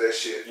 listen to that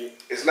shit.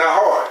 It's not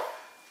hard.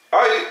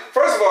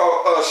 First of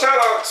all, shout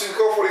out to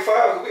Code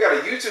 45. We got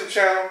a YouTube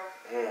channel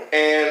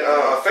and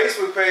a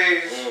Facebook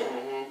page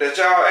that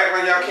y'all act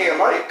like y'all can't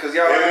like because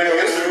y'all like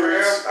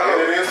Instagram.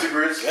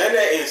 And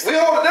that Instagram. We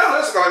hold it down.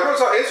 Listen, like real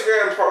talk,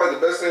 Instagram is probably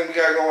the best thing we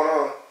got going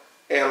on,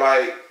 and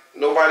like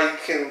nobody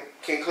can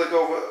click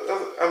over.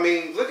 I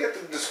mean, look at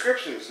the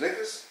descriptions,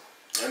 niggas.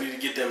 I need to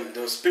get them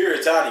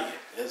spirits out of you.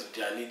 That's what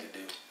y'all need to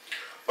do.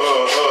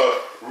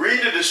 Read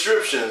the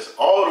descriptions.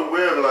 All the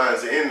web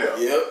lines are in there.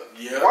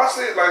 Yep. Watch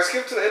it. Like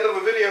skip to the end of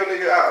a video,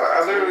 nigga.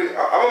 I literally,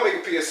 I'm gonna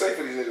make a PSA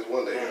for these niggas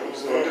one day. I'm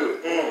just gonna do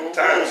it.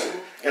 Time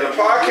shit. And a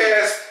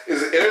podcast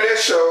is an internet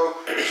show.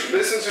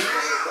 Listen to.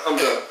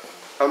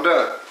 I'm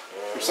done.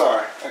 I'm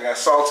sorry. I got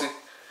salty.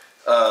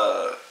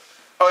 Oh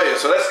yeah.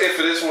 So that's it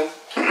for this one.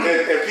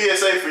 And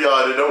PSA for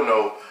y'all that don't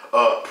know,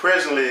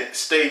 presently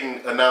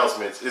stating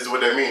announcements is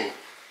what that means.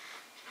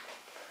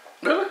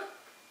 Really?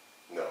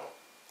 No.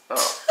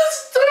 Oh.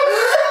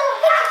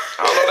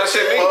 I don't know what that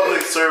shit means.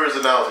 Public service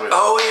announcement.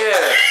 Oh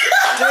yeah.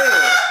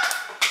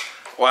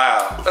 Damn.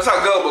 Wow. That's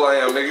how gullible I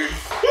am, nigga.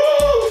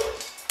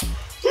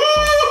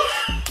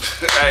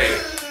 Hey.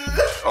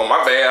 Oh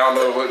my bad. I don't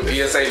know what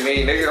PSA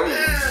mean, nigga.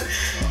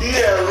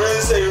 Yeah, really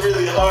say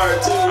really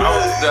hard too.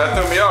 That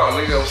threw me off,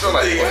 nigga. I'm still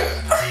like,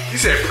 what? You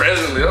said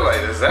presently. I'm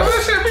like, is that what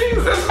that shit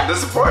means? That's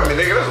disappointing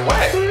me, nigga. That's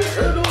whack.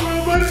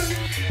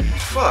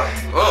 Fuck.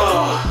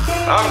 Oh,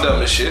 I'm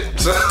dumb as shit.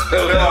 So,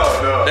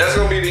 No. That's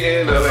gonna be the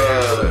end of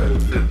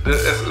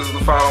this is the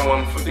final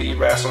one for the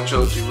Rasslin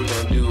trilogy. We're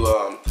gonna do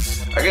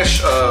I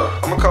guess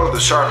I'm gonna call it the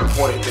Sharp and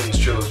Pointed Things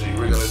trilogy.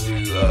 We're gonna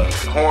do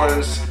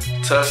horns,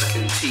 tusk,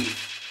 and teeth.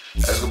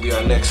 That's gonna be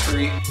our next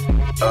 3.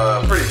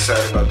 Pretty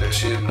excited about that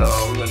shit. We're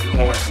gonna do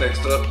horns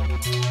next up.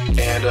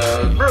 And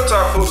real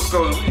talk, full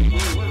disclosure, we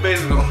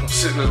basically gonna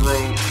sit in this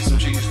room, eat some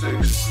cheese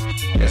sticks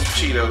and some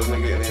Cheetos,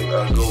 nigga, and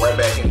then go right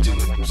back into it.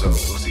 So we'll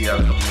see y'all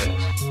in a couple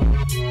minutes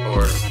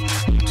or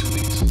 2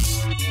 weeks.